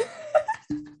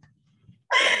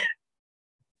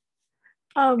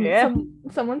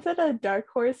 Someone said a dark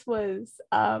horse was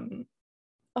I've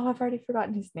already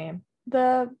forgotten his name.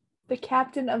 the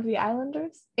captain of the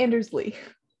Islanders, Anders Lee.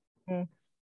 Mm.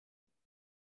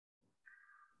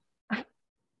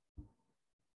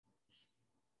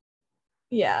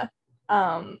 Yeah.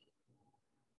 I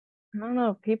don't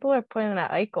know. People are pointing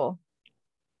at Eichel.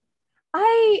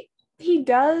 He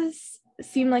does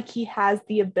seem like he has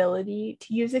the ability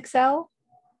to use Excel.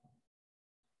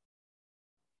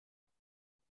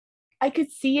 I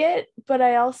could see it, but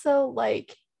I also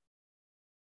like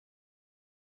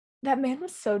that man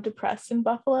was so depressed in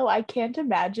Buffalo. I can't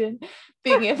imagine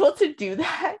being able to do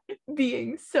that,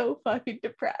 being so fucking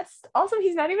depressed. Also,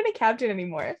 he's not even a captain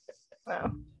anymore.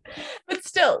 No. But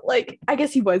still, like, I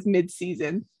guess he was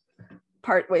mid-season,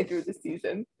 partway through the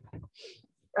season.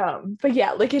 But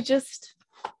yeah, like it just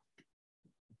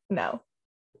no.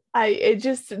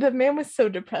 The man was so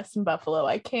depressed in Buffalo.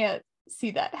 I can't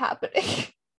see that happening.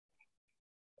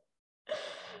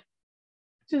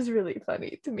 Which is really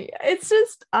funny to me. It's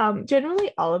just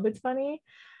generally all of it's funny.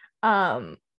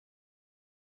 And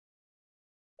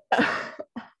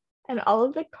all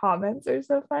of the comments are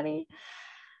so funny.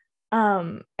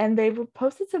 And they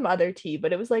posted some other tea,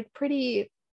 but it was like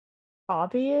pretty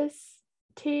obvious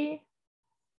tea.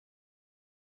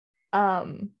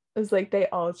 It was like they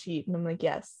all cheat, and I'm like,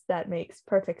 yes, that makes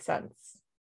perfect sense.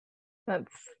 That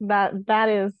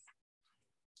is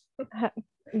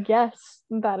yes,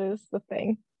 that is the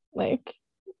thing. Like,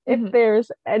 if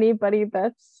there's anybody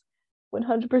that's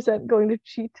 100% going to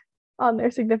cheat on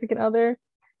their significant other,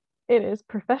 it is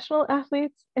professional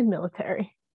athletes and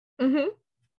military. Mm-hmm.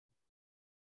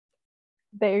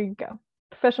 There you go.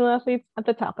 Professional athletes at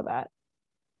the top of that.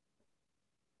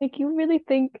 Like, you really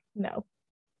think? No.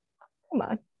 Come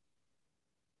on.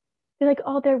 They're like,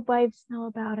 all their wives know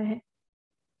about it.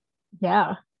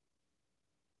 Yeah.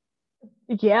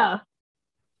 Yeah.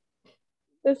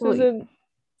 This isn't.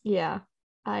 Yeah.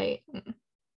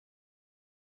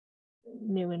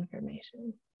 New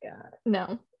information. God.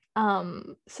 No.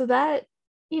 So that,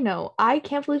 I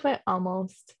can't believe I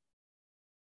almost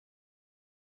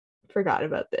forgot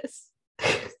about this.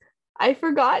 I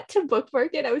forgot to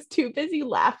bookmark it. I was too busy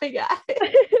laughing at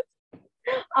it.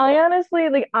 I honestly,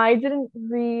 like, I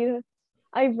read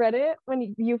it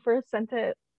when you first sent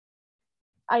it.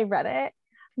 I read it,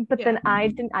 but then I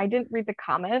didn't read the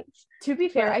comments. To be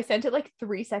fair, I sent it like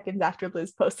 3 seconds after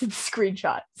Liz posted the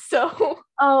screenshot. So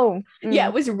yeah,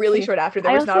 it was really short after.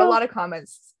 There was not a lot of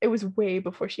comments. It was way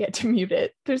before she had to mute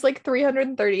it. There's like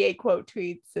 338 quote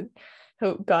tweets and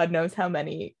God knows how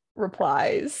many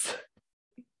replies.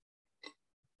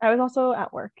 I was also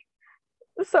at work,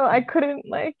 so I couldn't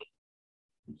like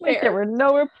there were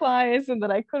no replies, and then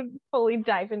I couldn't fully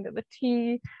dive into the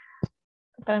tea.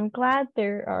 But I'm glad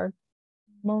there are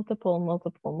multiple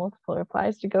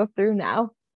replies to go through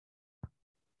now.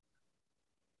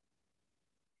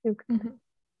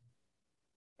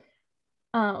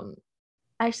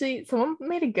 Actually, someone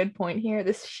made a good point here.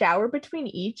 This shower between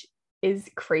each is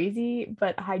crazy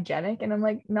but hygienic, and I'm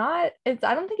like, I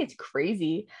don't think it's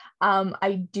crazy.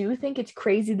 I do think it's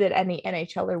crazy that any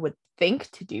NHLer would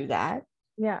think to do that.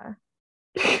 Yeah.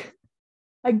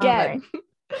 Again.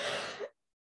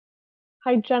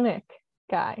 Hygienic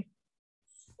guy,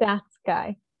 stats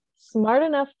guy, smart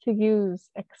enough to use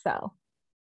Excel.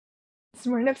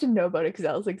 Smart enough to know about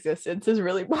Excel's existence is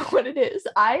really what it is.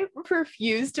 I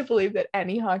refuse to believe that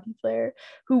any hockey player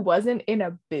who wasn't in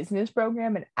a business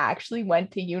program and actually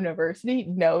went to university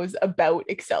knows about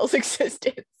Excel's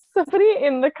existence. Somebody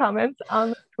in the comments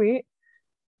on the tweet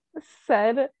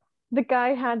said the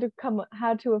guy had to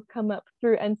have come up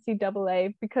through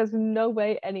NCAA, because no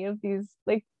way any of these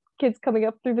like kids coming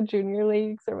up through the junior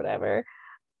leagues or whatever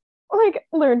like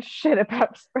learn shit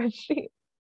about spreadsheets.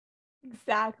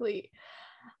 Exactly.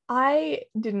 I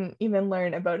didn't even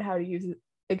learn about how to use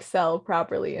Excel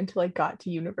properly until I got to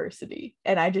university,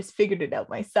 and I just figured it out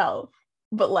myself.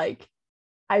 But like,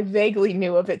 I vaguely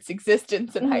knew of its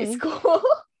existence in high school.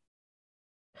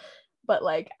 But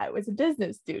like, I was a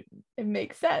business student. It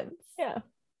makes sense. Yeah.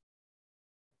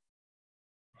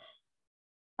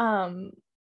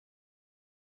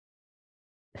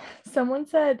 Someone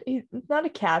said he's not a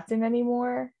captain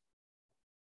anymore.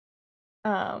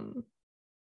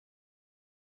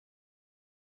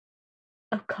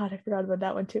 Oh God, I forgot about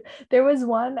that one too. There was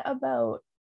one about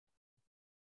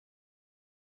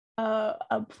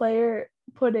a player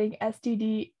putting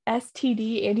STD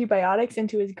antibiotics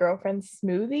into his girlfriend's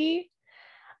smoothie.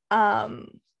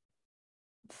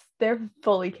 They're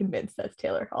fully convinced that's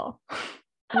Taylor Hall,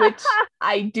 which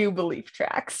I do believe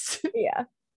tracks. Yeah.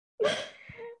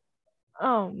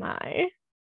 Oh my.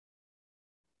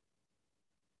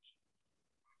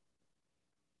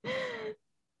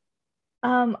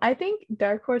 I think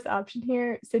dark horse option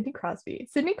here, Sidney Crosby.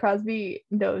 Sidney Crosby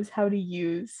knows how to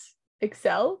use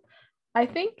Excel, I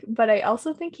think, but I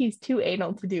also think he's too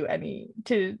anal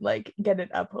to like get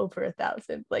it up over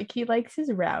 1,000. Like he likes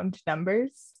his round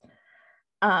numbers.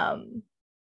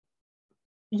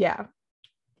 Yeah,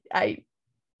 I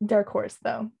dark horse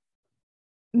though,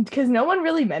 because no one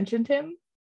really mentioned him.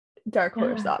 Dark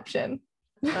horse option.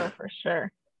 Oh, for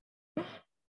sure.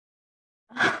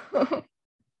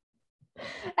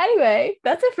 Anyway,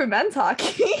 that's it for men's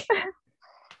hockey.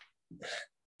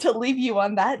 To leave you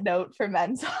on that note for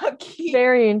men's hockey.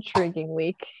 Very intriguing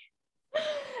week.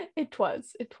 It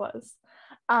was.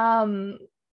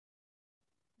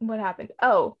 What happened?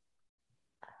 Oh,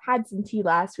 had some tea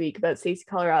last week about Stacey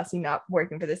Colarossi not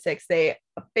working for the Six. They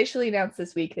officially announced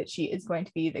this week that she is going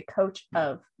to be the coach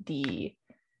of the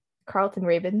Carleton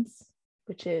Ravens,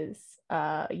 which is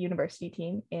a university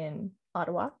team in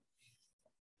Ottawa.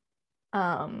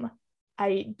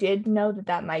 I did know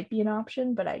that might be an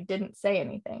option, but I didn't say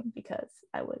anything because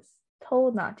I was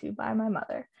told not to by my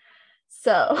mother.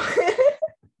 So,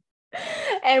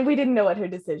 and we didn't know what her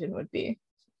decision would be.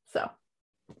 So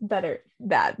better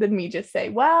that than me just say,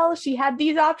 well, she had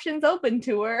these options open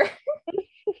to her.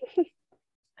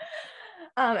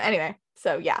 Anyway,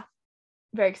 so yeah,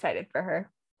 very excited for her.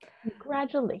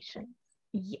 Congratulations.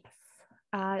 Yes,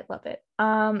 I love it.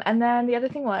 And then the other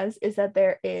thing is that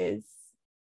there is,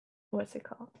 what's it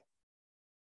called?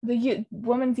 The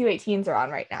women's U18s are on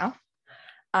right now.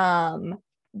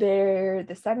 They're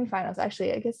the semifinals.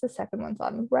 Actually, I guess the second one's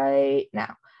on right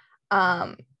now.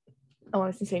 I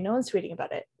wanted to say no one's tweeting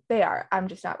about it. They are. I'm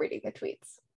just not reading the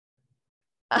tweets.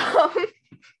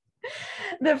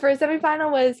 The first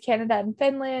semifinal was Canada and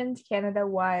Finland. Canada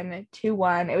won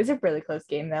 2-1. It was a really close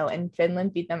game though, and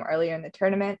Finland beat them earlier in the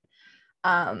tournament.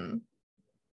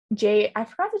 Jade, I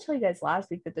forgot to tell you guys last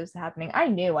week that this was happening. I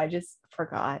knew, I just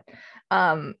forgot.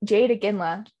 Jade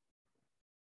McGinley,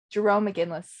 Jerome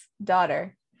McGinley's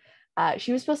daughter,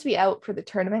 she was supposed to be out for the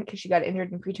tournament because she got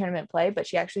injured in pre-tournament play, but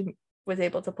she actually was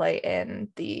able to play in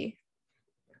the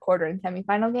quarter and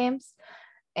semifinal games.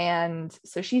 And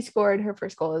so she scored her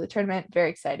first goal of the tournament. Very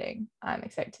exciting. I'm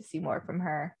excited to see more from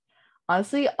her.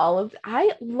 Honestly,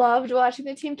 I loved watching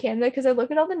the Team Canada because I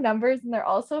look at all the numbers and they're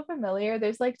all so familiar.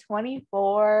 There's like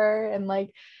 24 and like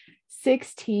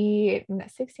 20,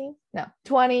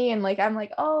 and like I'm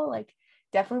like, oh, like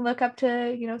definitely look up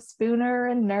to Spooner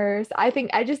and Nurse. I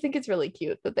just think it's really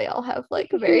cute that they all have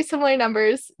like very similar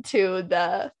numbers to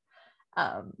the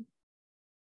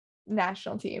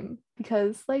national team,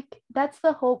 because like that's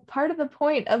the whole part of the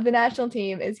point of the national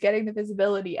team is getting the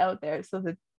visibility out there so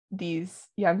that these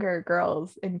younger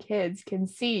girls and kids can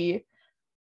see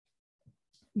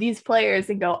these players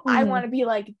and go, I want to be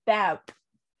like them.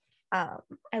 I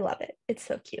love it. It's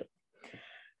so cute.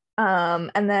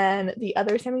 And then the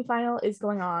other semifinal is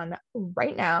going on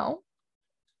right now.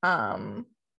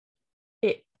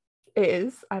 It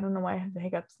is, I don't know why I have the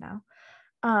hiccups now.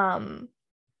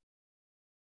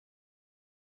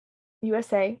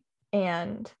 USA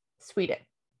and Sweden.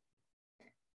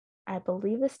 I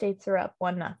believe the States are up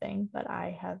 1-0, but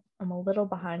I'm a little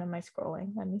behind on my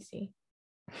scrolling. Let me see.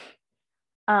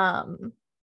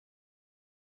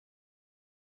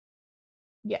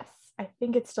 Yes, I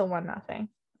think it's still 1-0.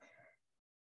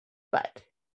 But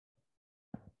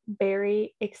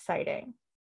very exciting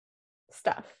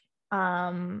stuff.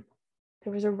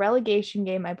 There was a relegation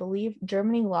game. I believe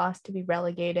Germany lost to be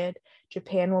relegated.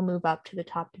 Japan will move up to the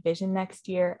top division next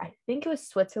year. I think it was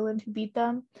Switzerland who beat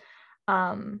them.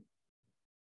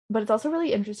 But it's also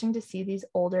really interesting to see these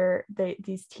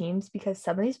these teams, because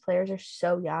some of these players are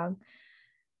so young.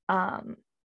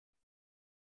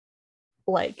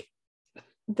 Like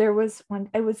there was one,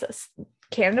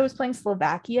 Canada was playing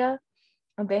Slovakia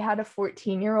and they had a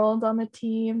 14-year-old on the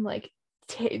team, like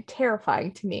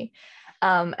terrifying to me.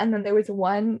 And then there was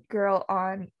one girl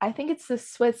on, I think it's the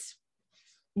Swiss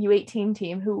U18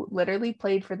 team, who literally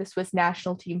played for the Swiss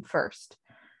national team first.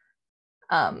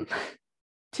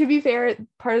 To be fair,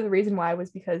 part of the reason why was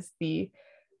because the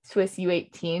Swiss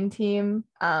U18 team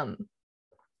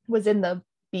was in the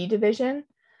B division,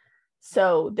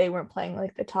 so they weren't playing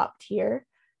like the top tier,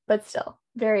 but still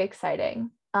very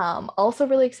exciting. Also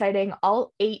really exciting,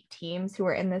 all 8 teams who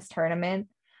are in this tournament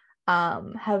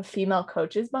have female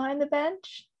coaches behind the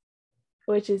bench,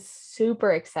 which is super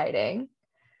exciting.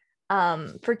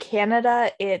 For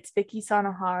Canada, it's Vicky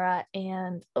Sanahara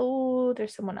and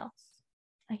there's someone else.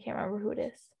 I can't remember who it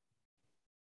is.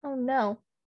 Oh no.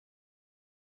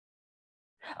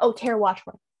 Oh, Tara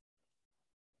Watchman.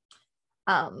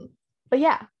 But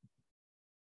yeah.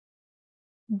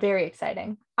 Very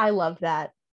exciting. I love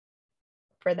that.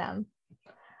 for them.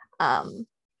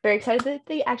 Very excited that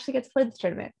they actually get to play this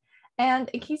tournament. And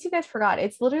in case you guys forgot,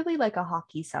 it's literally like a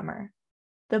hockey summer.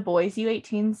 The boys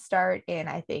U18s start in,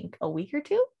 I think, a week or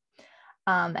two.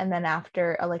 And then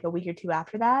after like a week or two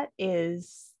after that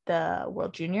is the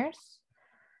World Juniors.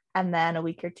 And then a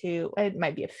week or two, it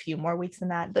might be a few more weeks than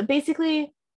that. But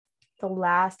basically the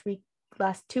last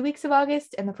 2 weeks of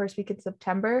August and the first week of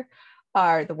September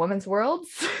are the Women's Worlds.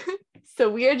 So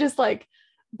we are just like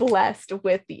blessed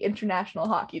with the international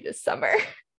hockey this summer.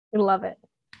 I love it.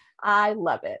 I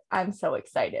love it. I'm so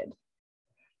excited.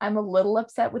 I'm a little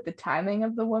upset with the timing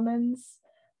of the women's,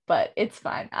 but it's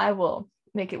fine. I will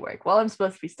make it work. While I'm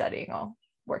supposed to be studying, I'll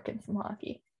work in some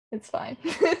hockey. It's fine.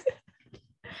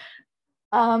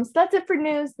 So that's it for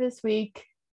news this week.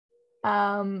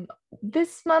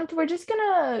 This month, we're just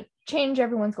gonna change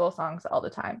everyone's goal songs all the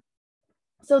time.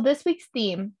 So this week's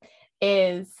theme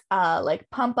is like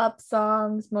pump up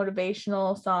songs,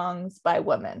 motivational songs by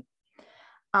women,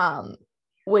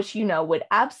 which, you know, would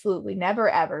absolutely never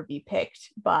ever be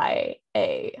picked by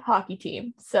a hockey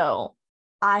team. So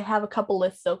I have a couple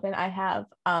lists open. I have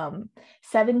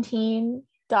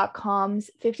 17.com's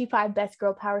 55 best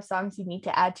girl power songs you need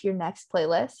to add to your next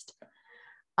playlist.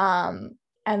 And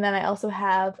then I also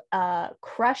have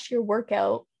Crush Your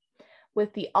Workout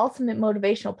with the ultimate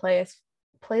motivational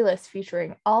playlist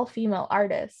featuring all female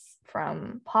artists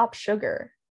from Pop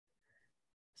Sugar.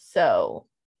 So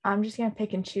I'm just going to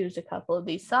pick and choose a couple of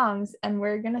these songs and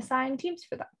we're going to assign teams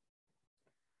for them.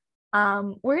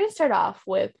 We're going to start off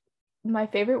with my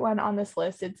favorite one on this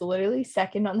list. It's literally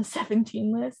second on the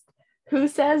 17 list. Who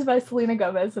Says by Selena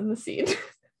Gomez and The Scene.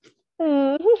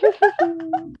 No.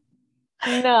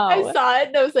 I saw it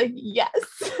and I was like, yes.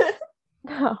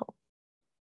 No.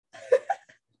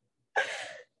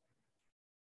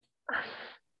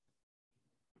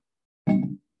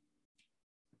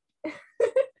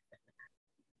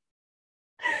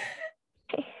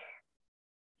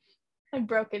 I'm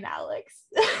broken, Alex.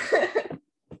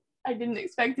 I didn't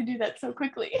expect to do that so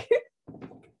quickly.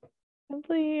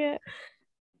 Simply,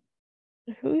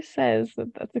 who says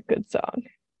that that's a good song?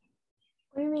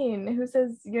 What do you mean? Who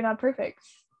says you're not perfect?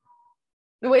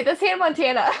 Wait, that's Hannah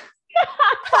Montana.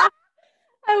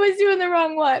 I was doing the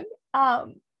wrong one.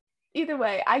 Either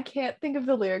way, I can't think of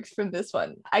the lyrics from this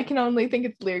one. I can only think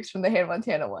of the lyrics from the Hannah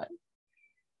Montana one.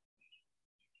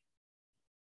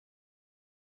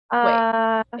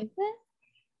 Wait, is it?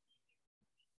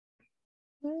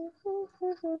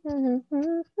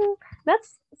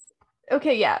 That's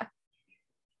okay, yeah.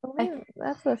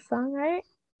 That's the song, right?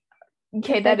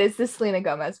 Okay, that is the Selena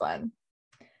Gomez one.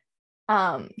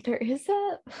 There is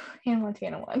a Hannah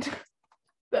Montana one.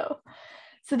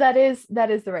 So that is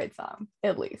the right song,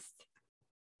 at least.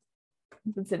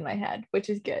 It's in my head, which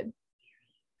is good.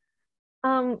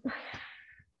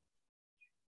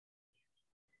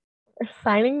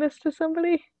 Assigning this to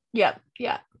somebody? Yeah.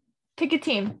 Pick a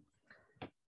team.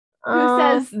 Who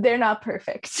says they're not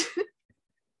perfect?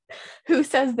 Who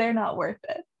says they're not worth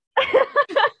it?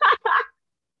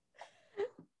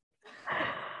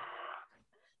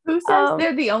 Who says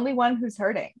they're the only one who's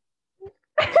hurting?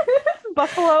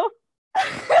 Buffalo?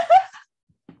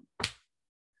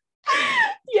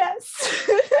 Yes.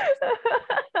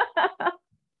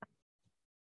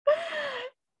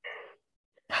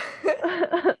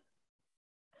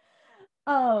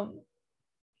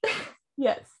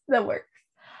 Yes, that works.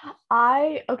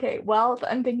 Well,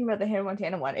 I'm thinking about the Hannah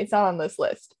Montana one. It's not on this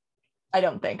list. I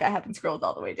don't think. I haven't scrolled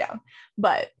all the way down.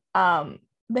 But the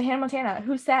Hannah Montana,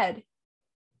 who said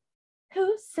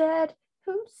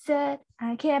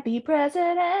I can't be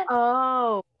president?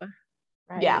 Oh,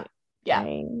 right. Yeah.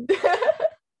 Right.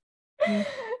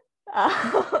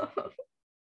 Wow.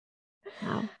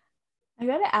 I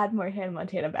gotta add more Hannah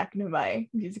Montana back into my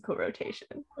musical rotation.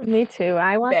 Me too.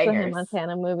 I watched the Bangers. Hannah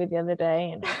Montana movie the other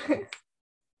day. And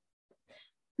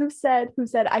Who said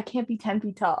I can't be 10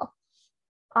 feet tall?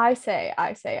 I say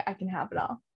I can have it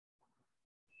all.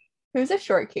 Who's a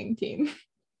short king team?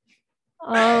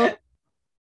 I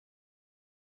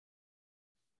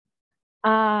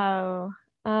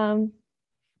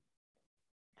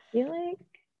feel like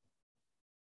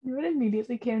you know what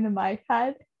immediately came to my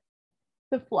head?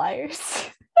 The Flyers.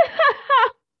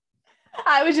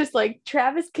 I was just like,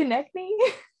 Travis Konechny?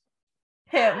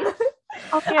 Him.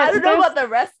 Okay, I don't know about the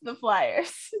rest of the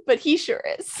Flyers, but he sure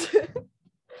is.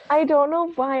 I don't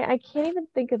know why. I can't even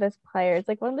think of this player. It's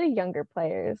like one of the younger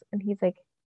players, and he's like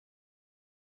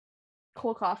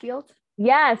Cole Caulfield?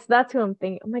 Yes, that's who I'm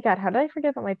thinking. Oh my god, how did I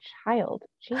forget about my child?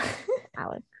 Jesus,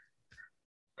 Alex.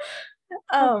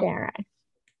 How dare I?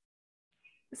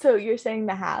 So you're saying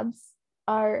the Habs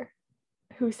are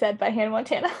Who Said by Hannah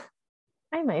Montana.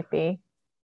 I might be.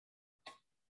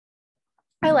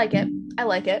 I like it. I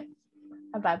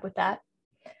vibe with that.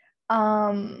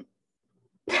 I'm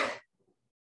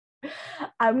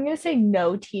gonna say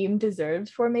No Team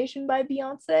Deserves Formation by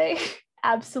Beyonce.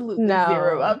 Absolutely No.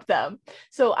 zero of them.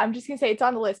 So I'm just gonna say it's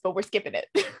on the list, but we're skipping it.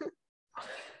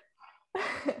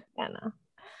 Yeah,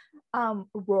 no.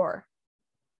 Roar.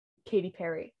 Katy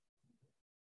Perry.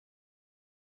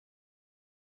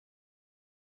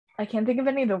 I can't think of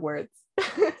any of the words.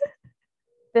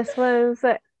 This was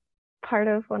part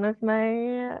of one of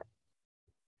my.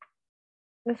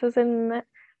 This was in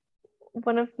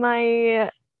one of my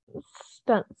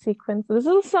stunt sequences. This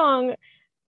is a song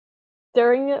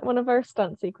during one of our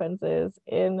stunt sequences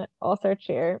in All Star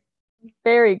Cheer.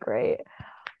 Very great.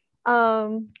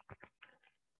 Let's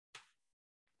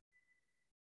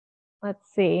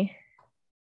see.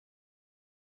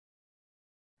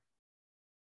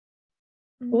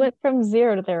 Who went from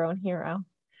zero to their own hero?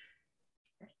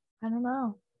 I don't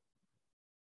know.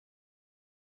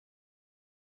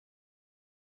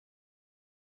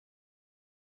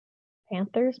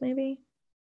 Panthers, maybe?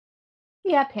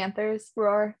 Yeah, Panthers,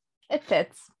 Roar. It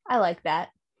fits. I like that.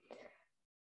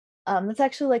 That's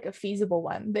actually like a feasible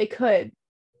one. They could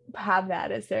have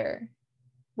that as their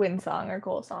win song or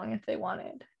goal song if they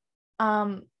wanted.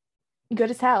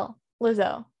 Good as Hell,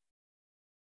 Lizzo.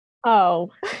 Oh.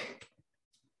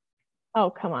 Oh,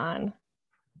 come on.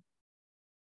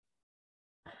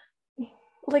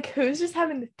 Like, who's just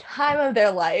having the time of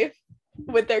their life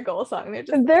with their goal song?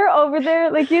 They're over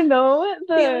there, like, you know,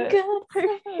 feeling the good.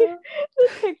 the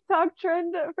TikTok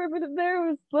trend for a minute there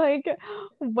was like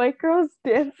white girls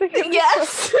dancing.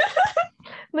 Yes.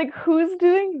 Like, who's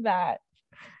doing that?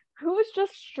 Who is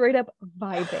just straight up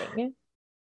vibing?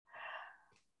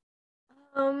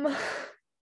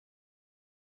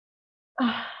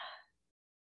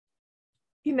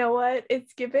 You know what?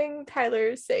 It's giving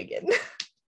Tyler Sagan.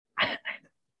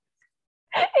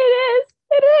 It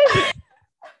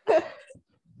is.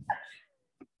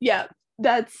 Yeah,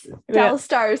 that's Dallas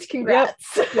Stars.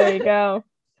 Congrats. Yep. There you go.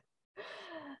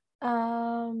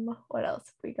 What else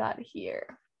have we got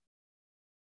here?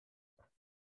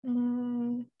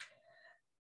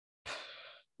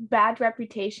 Bad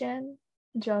Reputation,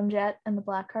 Joan Jett and the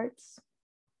Blackhearts.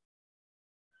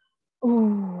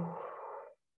 Ooh.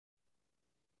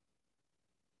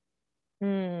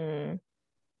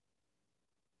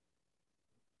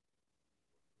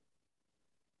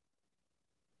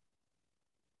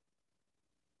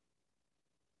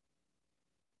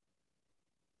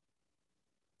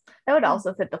 That would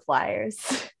also fit the Flyers.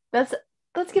 Let's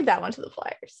give that one to the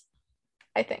Flyers,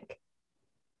 I think.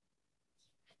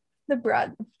 The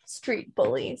Broad Street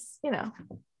Bullies, you know.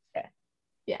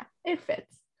 Yeah, it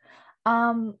fits.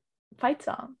 Fight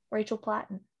song, Rachel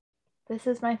Platten. This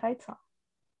is my fight song.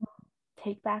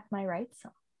 Take back my rights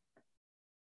song.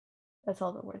 That's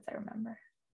all the words I remember.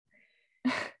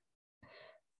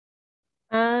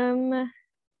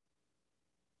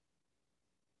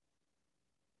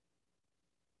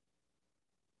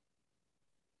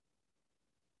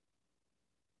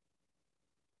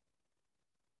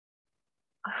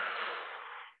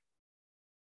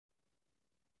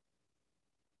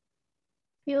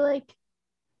 Feel like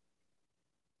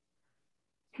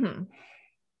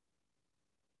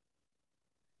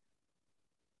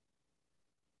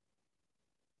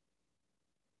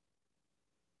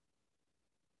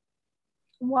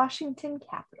Washington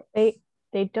Capitals.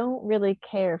 They don't really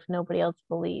care if nobody else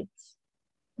believes.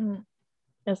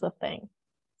 Is the thing.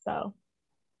 So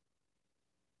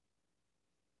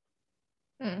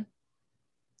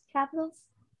Capitals?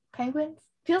 Penguins?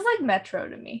 Feels like Metro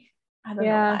to me. I don't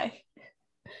know why.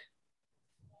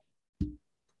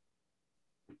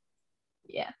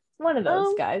 Yeah, one of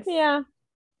those guys. Yeah.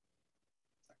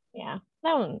 Yeah,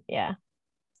 that one. Yeah.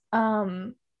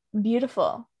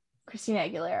 Beautiful, Christina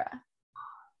Aguilera.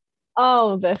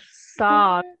 Oh, the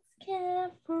song.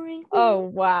 Oh,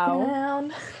 wow.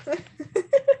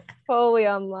 Fully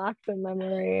unlocked the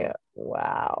memory.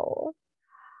 Wow.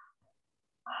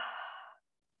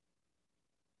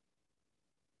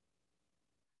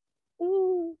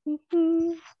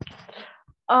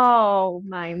 Oh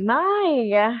my.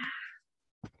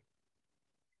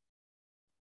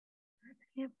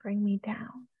 Can't bring me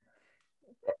down.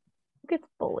 Gets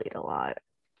bullied a lot.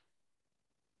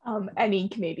 Any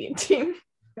Canadian team.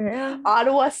 Yeah.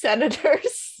 Ottawa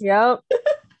Senators. Yep.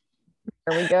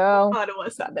 There we go. Ottawa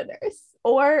Senators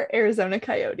or Arizona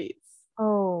Coyotes.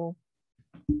 Oh.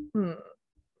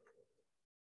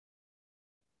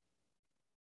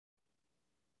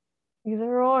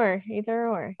 Either or.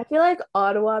 I feel like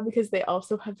Ottawa because they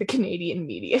also have the Canadian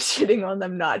media shitting on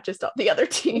them, not just on the other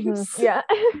teams. Yeah.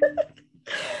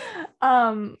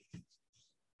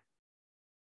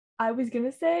 I was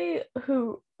gonna say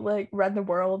who like Run the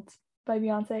World by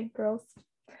Beyonce girls.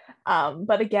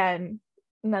 But again,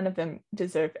 none of them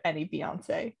deserve any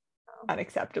Beyonce.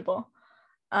 Unacceptable.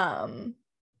 God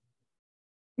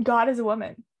is a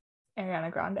Woman,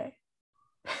 Ariana Grande.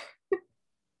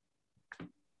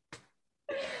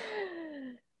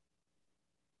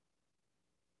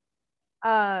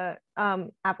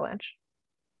 Avalanche.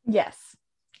 Yes.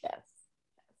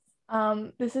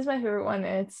 This is my favorite one,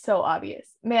 and it's so obvious.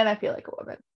 Man, I Feel Like a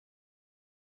Woman.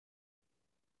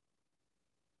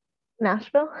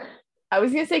 Nashville. I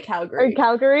was gonna say Calgary. Or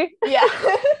Calgary. Yeah.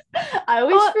 I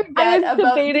always forget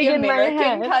about the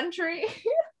American in country.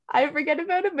 I forget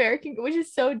about American, which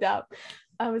is so dumb.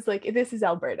 I was like, this is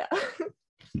Alberta.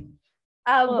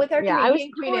 With our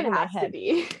Canadian queen, it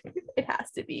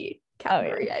has to be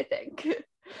Calgary, I think.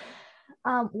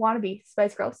 Wannabe,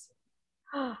 Spice Girls.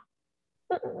 I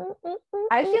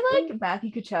feel like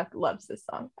Matthew Kachuk loves this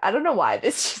song. I don't know why.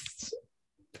 This just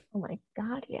oh my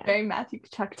god, yeah. Very Matthew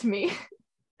Kachuk to me.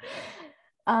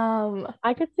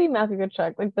 I could see Matthew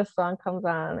Kachuk, like this song comes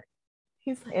on,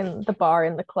 he's like, in the bar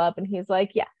in the club, and he's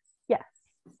like, yes.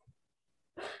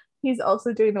 He's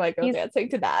also doing the white girl dancing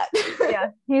to that. Yeah,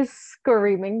 he's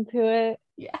screaming to it.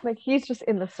 Yeah, like he's just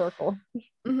in the circle.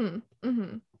 They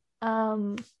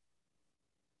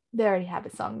already have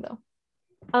a song though.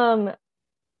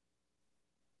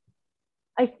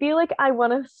 I feel like I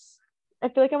want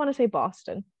to say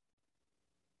Boston.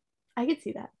 I could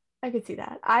see that. I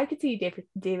could see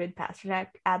David Pasternak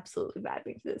absolutely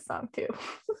vibing to this song too.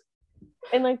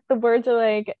 And like the words are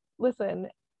like, listen,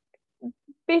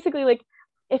 basically like,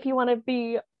 if you want to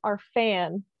be our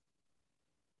fan,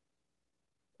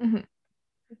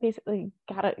 basically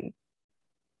gotta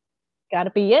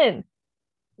be in.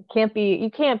 You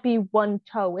can't be one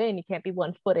toe in, you can't be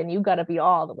one foot in, you gotta be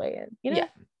all the way in, you know?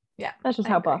 Yeah, that's just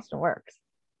how Boston works.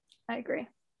 I agree.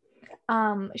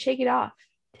 Shake It Off,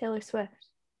 Taylor Swift.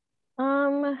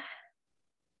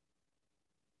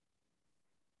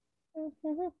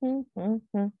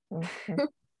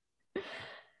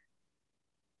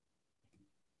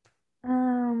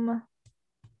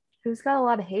 Who's got a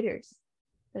lot of haters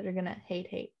that are gonna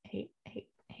hate?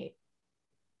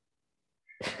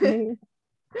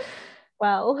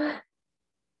 Well,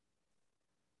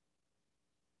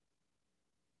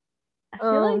 I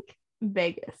feel like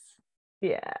Vegas.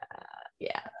 Yeah.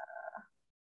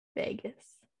 Vegas.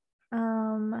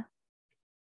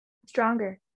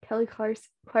 Stronger, Kelly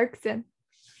Clarkson.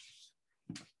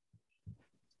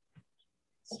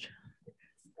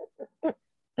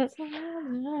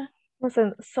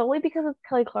 Listen, solely because it's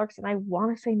Kelly Clarkson, I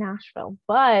want to say Nashville,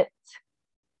 but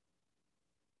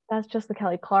that's just the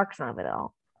Kelly Clarkson of it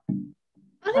all.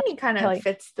 I think it kind of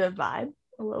fits the vibe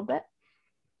a little bit.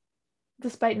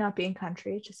 Despite not being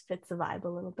country, it just fits the vibe a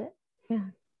little bit. Yeah.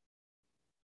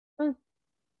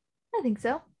 I think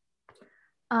so.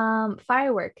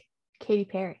 Firework, Katy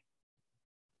Perry.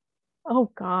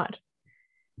 Oh God.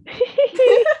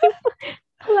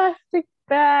 Plastic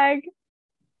bag.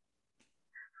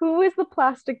 Who is the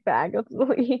plastic bag of the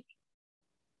league?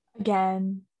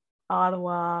 Again,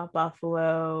 Ottawa,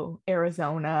 Buffalo,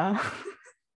 Arizona.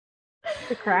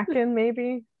 The Kraken,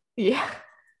 maybe? Yeah.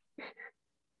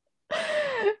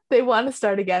 They want to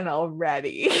start again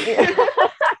already.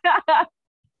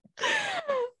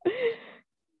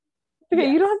 Okay,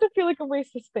 yes. You don't have to feel like a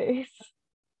waste of space.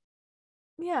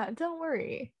 Yeah, don't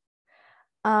worry.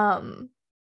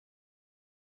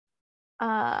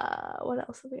 What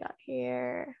else have we got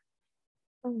here?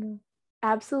 Oh no.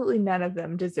 Absolutely none of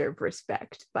them deserve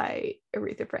respect by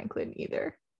Aretha Franklin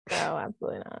either. No,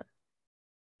 absolutely not.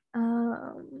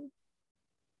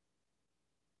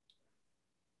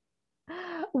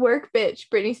 Work Bitch,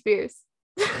 Britney Spears.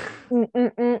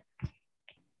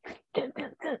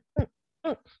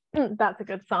 That's a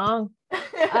good song.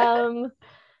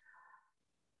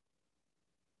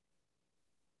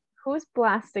 Who's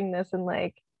blasting this in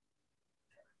like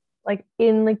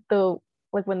in like the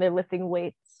like when they're lifting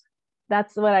weights?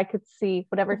 That's what I could see.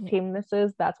 Whatever team this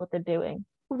is, that's what they're doing.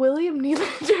 William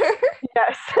Nylander.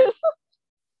 Yes.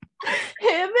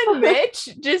 Him and Mitch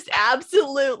just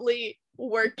absolutely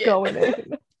working. Going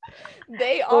in.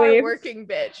 They are working,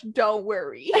 bitch. Don't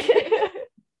worry.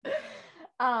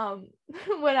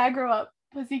 When I grow up,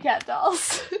 Pussycat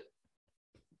Dolls.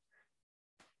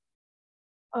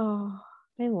 Oh,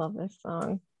 I love this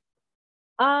song.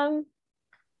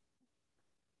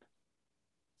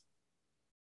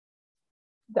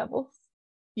 Devils.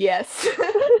 Yes.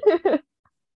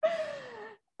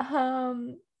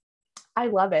 I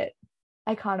love it.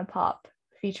 Icona Pop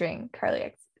featuring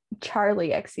Charlie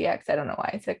XCX. I don't know why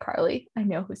I said Carly. I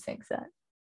know who sings that.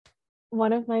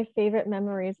 One of my favorite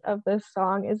memories of this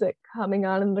song is it coming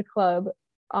on in the club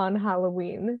on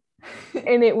Halloween.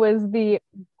 And it was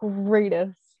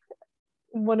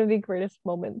one of the greatest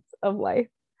moments of life.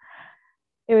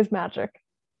 It was magic.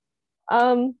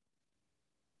 I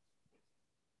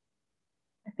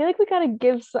feel like we gotta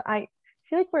I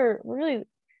feel like we're really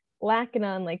lacking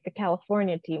on like the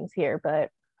California teams here, but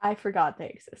I forgot they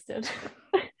existed.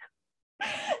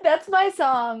 That's my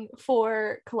song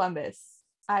for Columbus.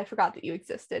 I forgot that you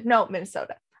existed. No,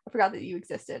 Minnesota. I forgot that you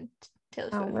existed. Taylor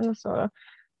Swift. Oh, Minnesota.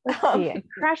 Let's see. I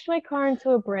crashed my car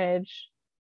into a bridge.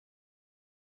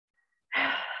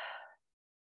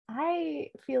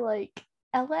 I feel like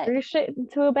LA. Threw shit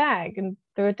into a bag and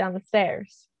threw it down the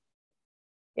stairs.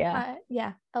 Yeah.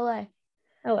 Yeah, LA.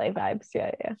 LA vibes.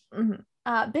 Yeah. Mm-hmm.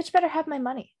 Bitch Better Have My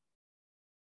Money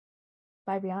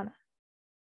by Rihanna.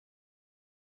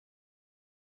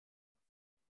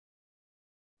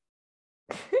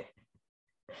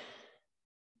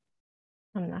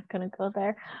 I'm not gonna go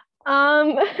there.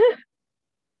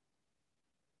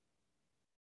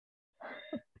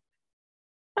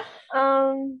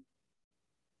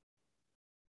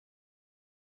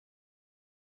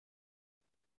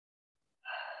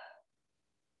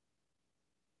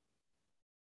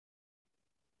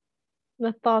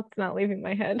 The thought's not leaving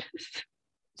my head.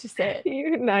 Just say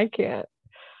it. No, I can't.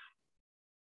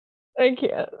 I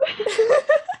can't.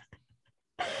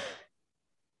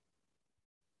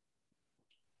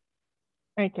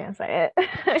 I can't say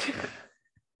it.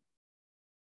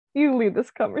 You lead this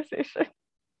conversation.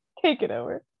 Take it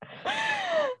over.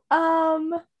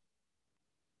 I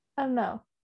don't know.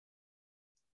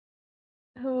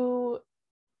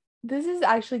 This is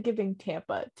actually giving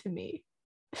Tampa to me.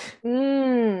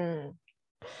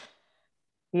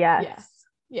 Yes.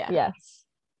 Yeah. Yes.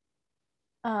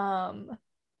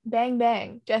 Bang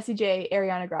Bang, Jessie J,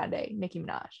 Ariana Grande, Nicki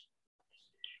Minaj.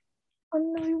 I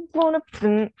know you wanna.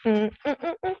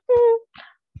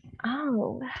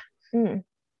 Oh.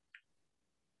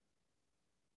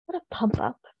 What a pump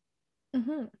up.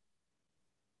 Mm-hmm.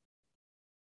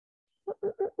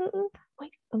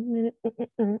 Wait a minute.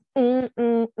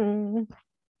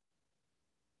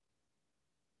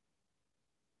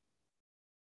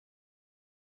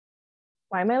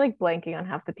 Why am I like blanking on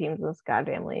half the teams in this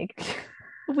goddamn league?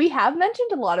 We have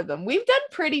mentioned a lot of them. We've done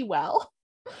pretty well.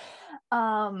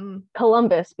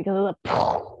 Columbus, because of the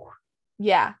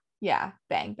yeah,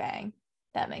 Bang Bang.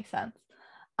 That makes sense.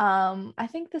 I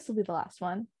think this will be the last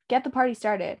one. Get the Party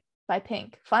Started by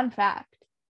Pink. Fun fact,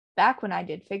 back when I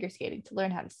did figure skating to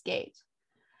learn how to skate,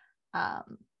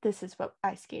 this is what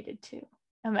I skated to.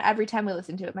 And every time we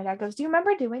listen to it, my dad goes, "Do you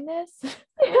remember doing this?"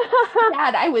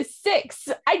 Dad, I was 6.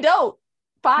 I don't.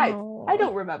 5. Oh. I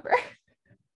don't remember.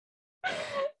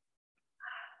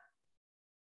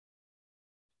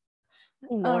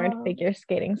 Lord, figure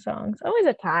skating songs. Always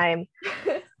a time.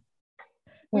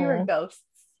 We were ghosts.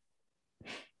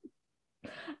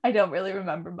 I don't really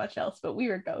remember much else, but we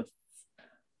were ghosts.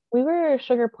 We were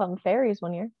Sugar Plum Fairies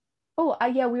one year. Oh,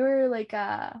 yeah, we were like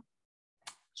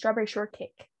Strawberry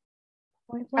Shortcake.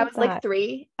 I was like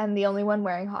 3 and the only one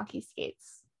wearing hockey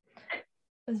skates. It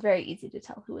was very easy to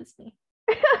tell who was me.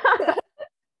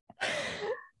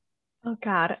 Oh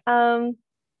God.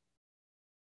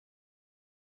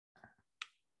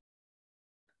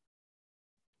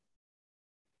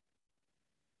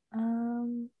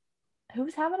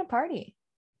 Who's having a party?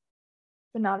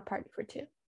 But not a party for 2.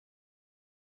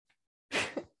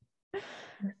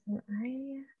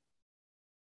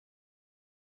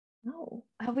 No.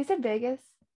 Have we said Vegas?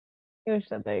 We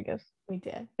said Vegas. We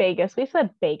did. Vegas. We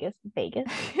said Vegas.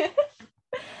 Vegas.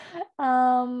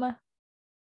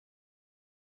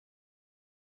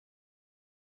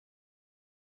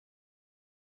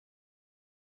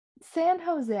 San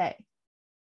Jose.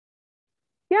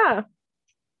 Yeah.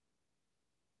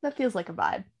 That feels like a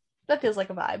vibe.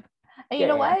 And you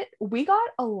know what? We got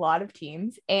a lot of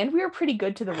teams and we were pretty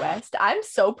good to the West. I'm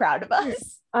so proud of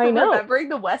us. I know. Remembering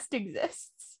the West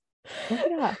exists.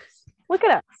 Look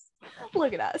at us. Who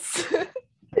would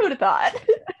have thought?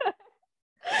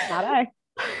 Not I.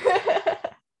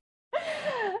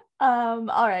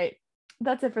 All right.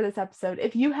 That's it for this episode.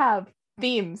 If you have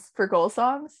themes for goal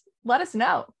songs, let us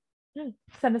know.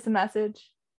 Send us a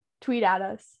message, tweet at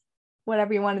us,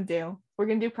 whatever you want to do. We're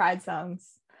gonna do pride songs.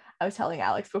 I was telling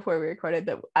Alex before we recorded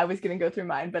that I was gonna go through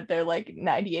mine, but they're like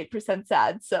 98%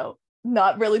 sad, so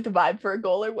not really the vibe for a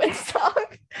goal or win song.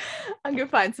 I'm gonna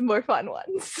find some more fun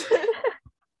ones.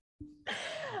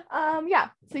 Yeah,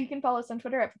 so you can follow us on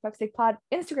Twitter at For Fuck's Sake Pod,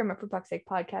 Instagram at For Fuck's Sake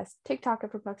Podcast, TikTok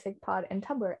at For Fuck's Sake Pod, and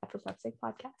Tumblr at For Fuck's Sake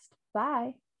Podcast.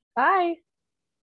 Bye. Bye.